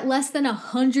 When we're at less than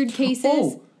 100 cases.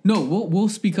 Oh no, we'll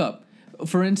speak up.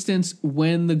 For instance,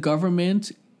 when the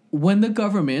government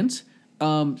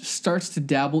starts to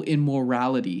dabble in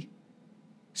morality.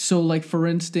 So, like, for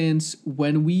instance,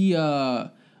 when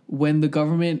the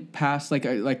government passed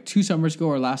like 2 summers ago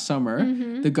or last summer,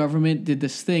 the government did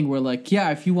this thing where, like,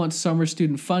 yeah, if you want summer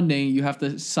student funding, you have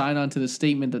to sign on to the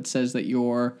statement that says that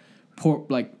you're poor.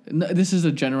 Like, this is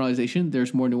a generalization.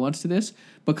 There's more nuance to this,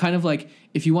 but kind of like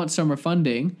if you want summer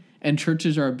funding, and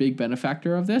churches are a big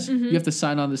benefactor of this, you have to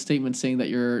sign on the statement saying that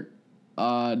you're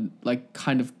like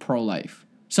kind of pro-life.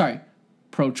 Sorry,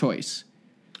 pro-choice.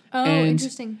 Oh,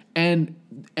 interesting. And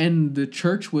the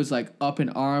church was like up in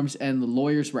arms, and the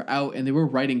lawyers were out, and they were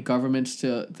writing governments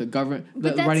to the government.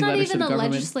 But that's writing not letters even to the a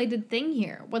government. legislated thing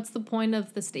here. What's the point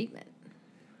of the statement?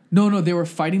 No, they were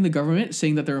fighting the government,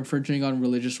 saying that they're infringing on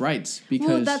religious rights because.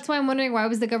 Well, that's why I'm wondering, why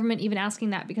was the government even asking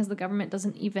that? Because the government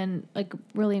doesn't even like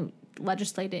really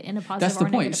legislate it in a positive. That's the or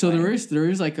point. So way.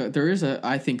 there is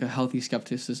I think a healthy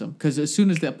skepticism, because as soon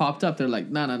as that popped up, they're like,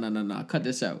 no, cut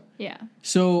this out. Yeah.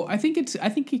 So I think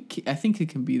it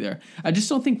can be there. I just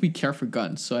don't think we care for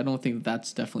guns, so I don't think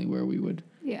that's definitely where we would.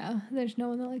 Yeah, there's no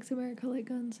one that likes America like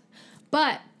guns.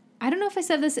 But I don't know if I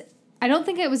said this. I don't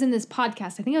think it was in this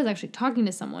podcast. I think I was actually talking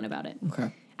to someone about it.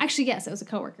 Okay. Actually, yes, it was a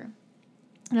coworker.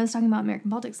 And I was talking about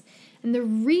American politics. And the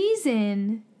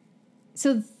reason...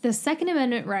 So the Second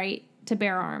Amendment right to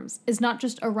bear arms is not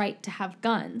just a right to have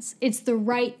guns. It's the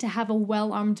right to have a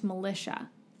well-armed militia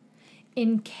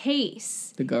in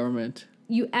case The government.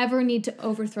 you ever need to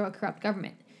overthrow a corrupt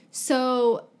government.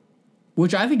 So...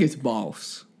 Which I think is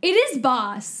boss. It is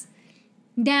boss.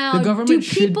 Now, The government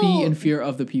should people, be in fear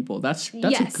of the people. That's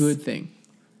Yes. a good thing.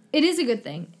 It is a good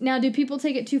thing. Now, do people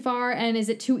take it too far, and is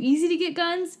it too easy to get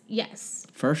guns? Yes.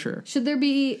 For sure. Should there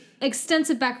be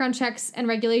extensive background checks and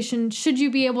regulation? Should you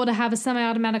be able to have a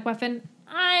semi-automatic weapon?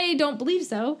 I don't believe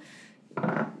so.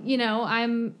 You know,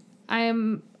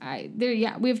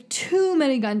 we have too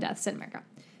many gun deaths in America.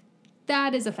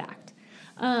 That is a fact.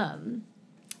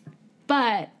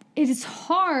 But it is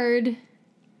hard.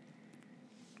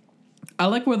 I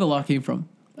like where the law came from.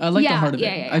 I like the heart of it.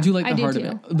 Yeah. I do like I the do heart too. of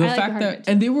it. I The like fact the heart of that it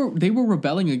too. and they were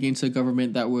rebelling against a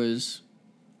government that was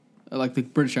like the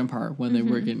British Empire when they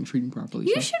were getting treated properly.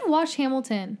 You so. should watch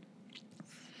Hamilton.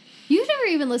 You've never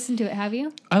even listened to it, have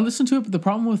you? I listened to it, but the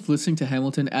problem with listening to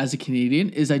Hamilton as a Canadian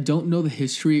is I don't know the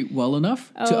history well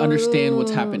enough to understand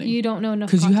what's happening. You don't know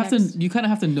enough Because context. you kind of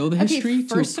have to know the history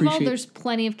to first of all, appreciate. there's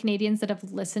plenty of Canadians that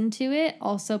have listened to it.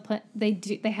 Also,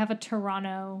 they have a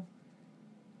Toronto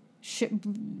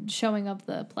showing of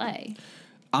the play.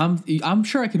 I'm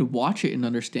sure I could watch it and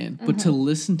understand, but to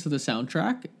listen to the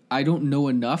soundtrack, I don't know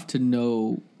enough to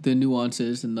know the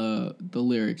nuances and the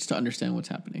lyrics to understand what's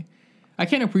happening. I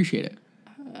can't appreciate it.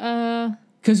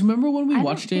 Because remember when we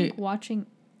watched it?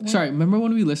 Remember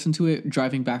when we listened to it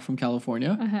driving back from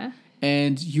California?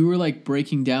 And you were like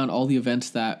breaking down all the events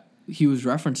that he was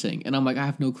referencing, and I'm like, I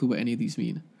have no clue what any of these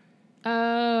mean.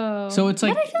 Oh. So it's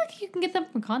like, but I feel like you can get them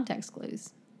from context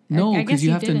clues. No, because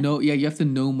you have didn't. to know. Yeah, you have to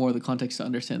know more of the context to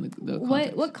understand the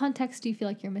context. What context do you feel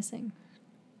like you're missing?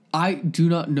 I do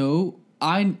not know.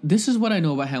 This is what I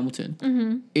know about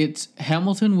Hamilton. It's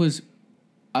Hamilton was.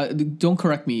 Don't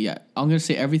correct me yet. I'm gonna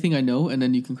say everything I know, and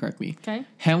then you can correct me. Okay.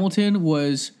 Hamilton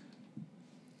was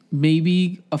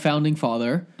maybe a founding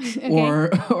father, Okay.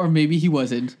 or maybe he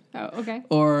wasn't. Oh, okay.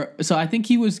 So I think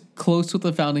he was close with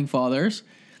the founding fathers,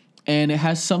 and it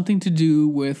has something to do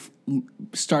with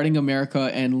starting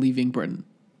America and leaving Britain.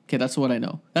 Okay, that's what I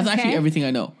know. That's actually everything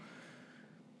I know.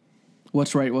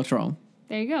 What's right? What's wrong?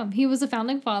 There you go. He was a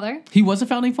founding father. He was a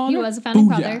founding father? He was a founding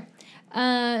father.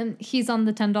 He's on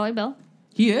the $10 bill.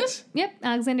 He is? Yep.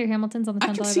 Alexander Hamilton's on the $10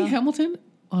 bill. I can see Hamilton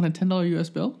on a $10 US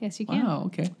bill? Yes, you can. Wow,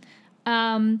 okay.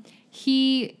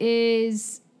 He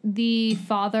is the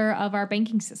father of our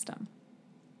banking system.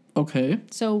 Okay.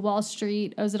 So Wall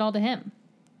Street owes it all to him,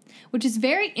 which is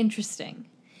very interesting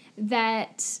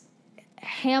that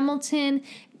Hamilton,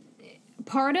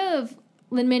 part of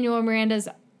Lin-Manuel Miranda's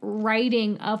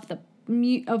writing of the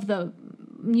musical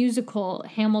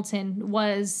Hamilton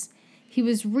was he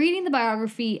was reading the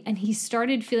biography and he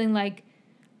started feeling like,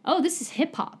 oh, this is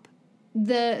hip hop.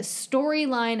 The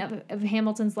storyline of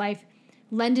Hamilton's life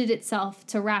lended itself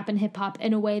to rap and hip hop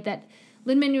in a way that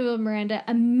Lin-Manuel Miranda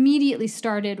immediately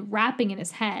started rapping in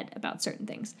his head about certain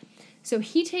things. So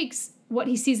he takes what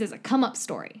he sees as a come-up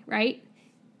story, right?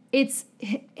 It's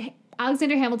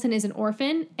Alexander Hamilton is an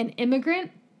orphan, an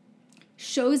immigrant,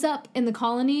 shows up in the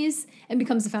colonies, and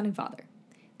becomes the founding father.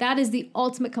 That is the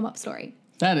ultimate come-up story.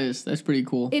 That's pretty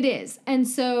cool. It is. And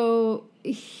so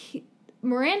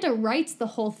Miranda writes the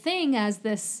whole thing as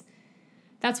this.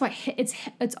 That's why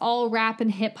it's all rap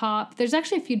and hip hop. There's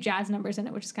actually a few jazz numbers in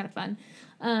it, which is kind of fun.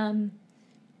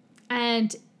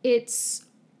 And it's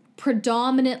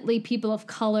predominantly people of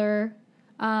color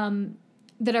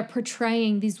that are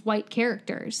portraying these white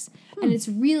characters. And it's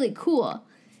really cool.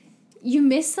 You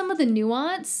miss some of the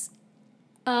nuance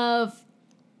of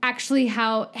actually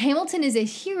how Hamilton is a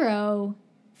hero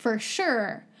for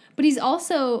sure, but he's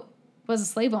also was a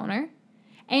slave owner.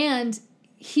 And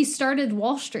he started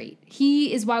Wall Street.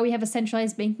 He is why we have a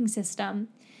centralized banking system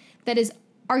that is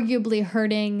arguably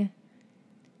hurting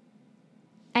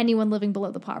anyone living below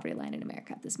the poverty line in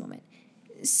America at this moment.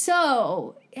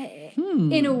 So,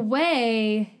 in a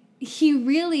way, he's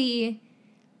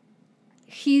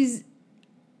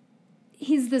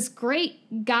this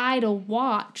great guy to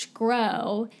watch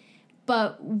grow,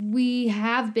 but we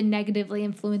have been negatively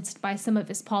influenced by some of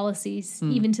his policies,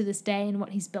 even to this day, and what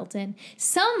he's built in.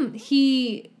 Some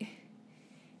he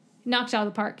knocked out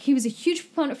of the park. He was a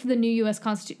huge proponent for the new U.S.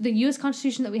 the U.S.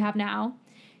 Constitution that we have now.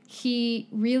 He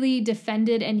really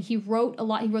defended, and he wrote a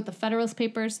lot. He wrote the Federalist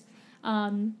Papers,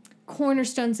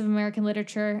 cornerstones of American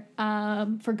literature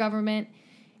for government.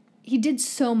 He did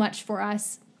so much for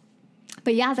us.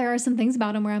 But yeah, there are some things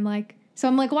about him where I'm like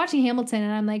watching Hamilton,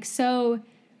 and I'm like so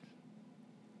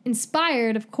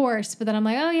inspired, of course, but then I'm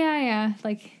like, oh yeah,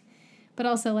 like, but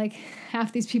also like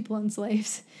half these people own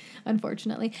slaves,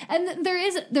 unfortunately. And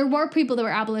there were people that were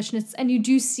abolitionists, and you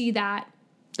do see that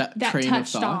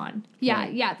touched on. Yeah,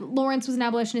 right. Yeah. Lawrence was an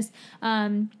abolitionist.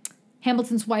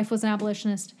 Hamilton's wife was an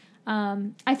abolitionist.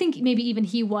 I think maybe even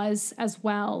he was as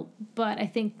well, but I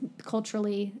think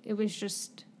culturally it was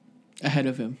just ahead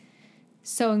of him.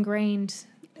 So ingrained.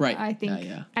 Right. I think.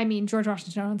 Yeah. I mean, George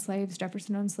Washington owned slaves.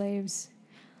 Jefferson owned slaves.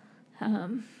 A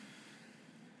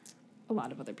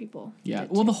lot of other people. Yeah.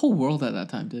 Well, the whole world at that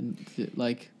time didn't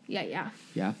like. Yeah.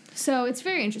 Yeah. So it's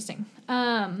very interesting.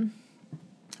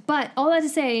 But all that to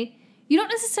say, you don't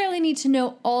necessarily need to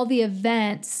know all the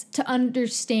events to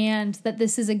understand that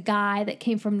this is a guy that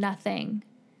came from nothing.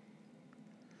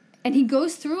 And he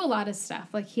goes through a lot of stuff.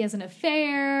 Like he has an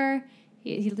affair.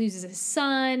 He loses his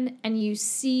son, and you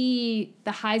see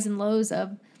the highs and lows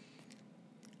of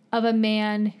a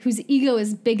man whose ego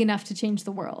is big enough to change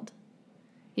the world,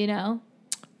 you know?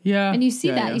 Yeah. And you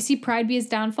see that. Yeah. You see pride be his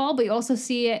downfall, but you also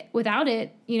see it without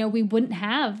it, we wouldn't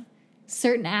have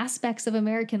certain aspects of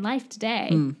American life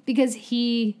today because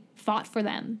he fought for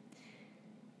them.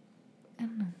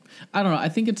 I don't know. I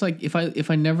think it's like if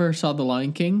I never saw The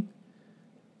Lion King,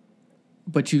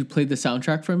 but you played the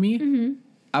soundtrack for me,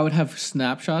 I would have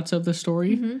snapshots of the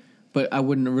story, but I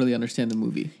wouldn't really understand the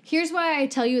movie. Here's why I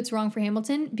tell you it's wrong for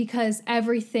Hamilton, because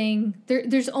everything...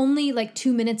 There's only like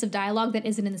 2 minutes of dialogue that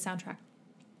isn't in the soundtrack.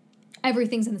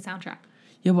 Everything's in the soundtrack.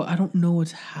 Yeah, but I don't know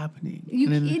what's happening.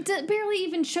 It barely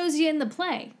even shows you in the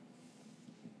play.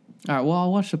 All right, well,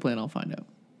 I'll watch the play and I'll find out.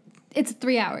 It's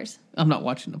 3 hours. I'm not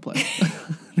watching the play.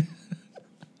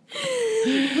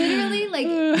 Literally, like,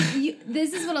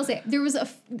 this is what I'll say.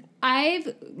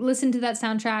 I've listened to that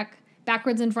soundtrack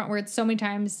backwards and frontwards so many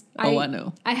times. I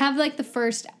know. I have, like, the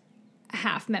first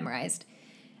half memorized.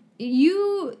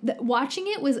 Watching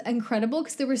it was incredible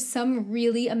because there were some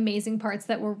really amazing parts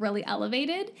that were really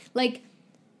elevated. Like,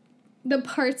 the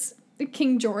parts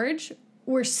King George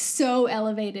were so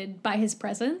elevated by his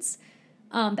presence,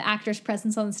 the actor's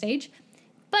presence on the stage.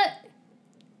 But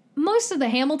most of the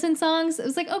Hamilton songs, it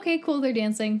was like, okay, cool, they're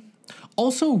dancing.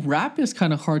 Also, rap is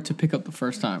kind of hard to pick up the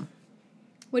first time.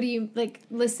 What do you like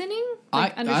listening? I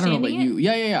don't know about you.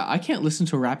 Yeah. I can't listen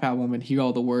to a rap album and hear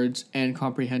all the words and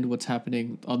comprehend what's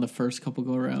happening on the first couple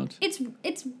go around. It's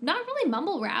not really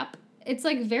mumble rap. It's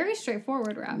like very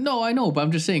straightforward rap. No, I know, but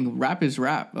I'm just saying rap is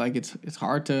rap. Like it's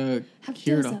hard to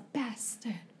hear it all. A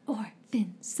bastard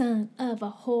orphan son of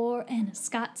a whore and a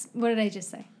Scots. What did I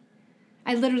just say?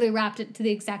 I literally rapped it to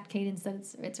the exact cadence that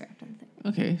it's rapped on the thing.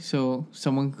 Okay, so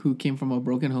someone who came from a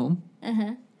broken home.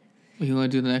 Uh-huh. You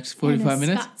want to do the next 45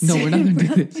 minutes? No, we're not going to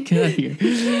do this. Get out of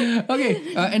here.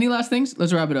 Okay, any last things?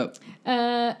 Let's wrap it up.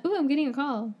 I'm getting a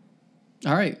call.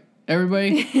 All right,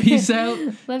 everybody, peace out.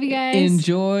 Love you guys.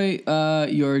 Enjoy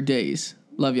your days.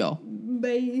 Love y'all.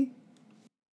 Bye.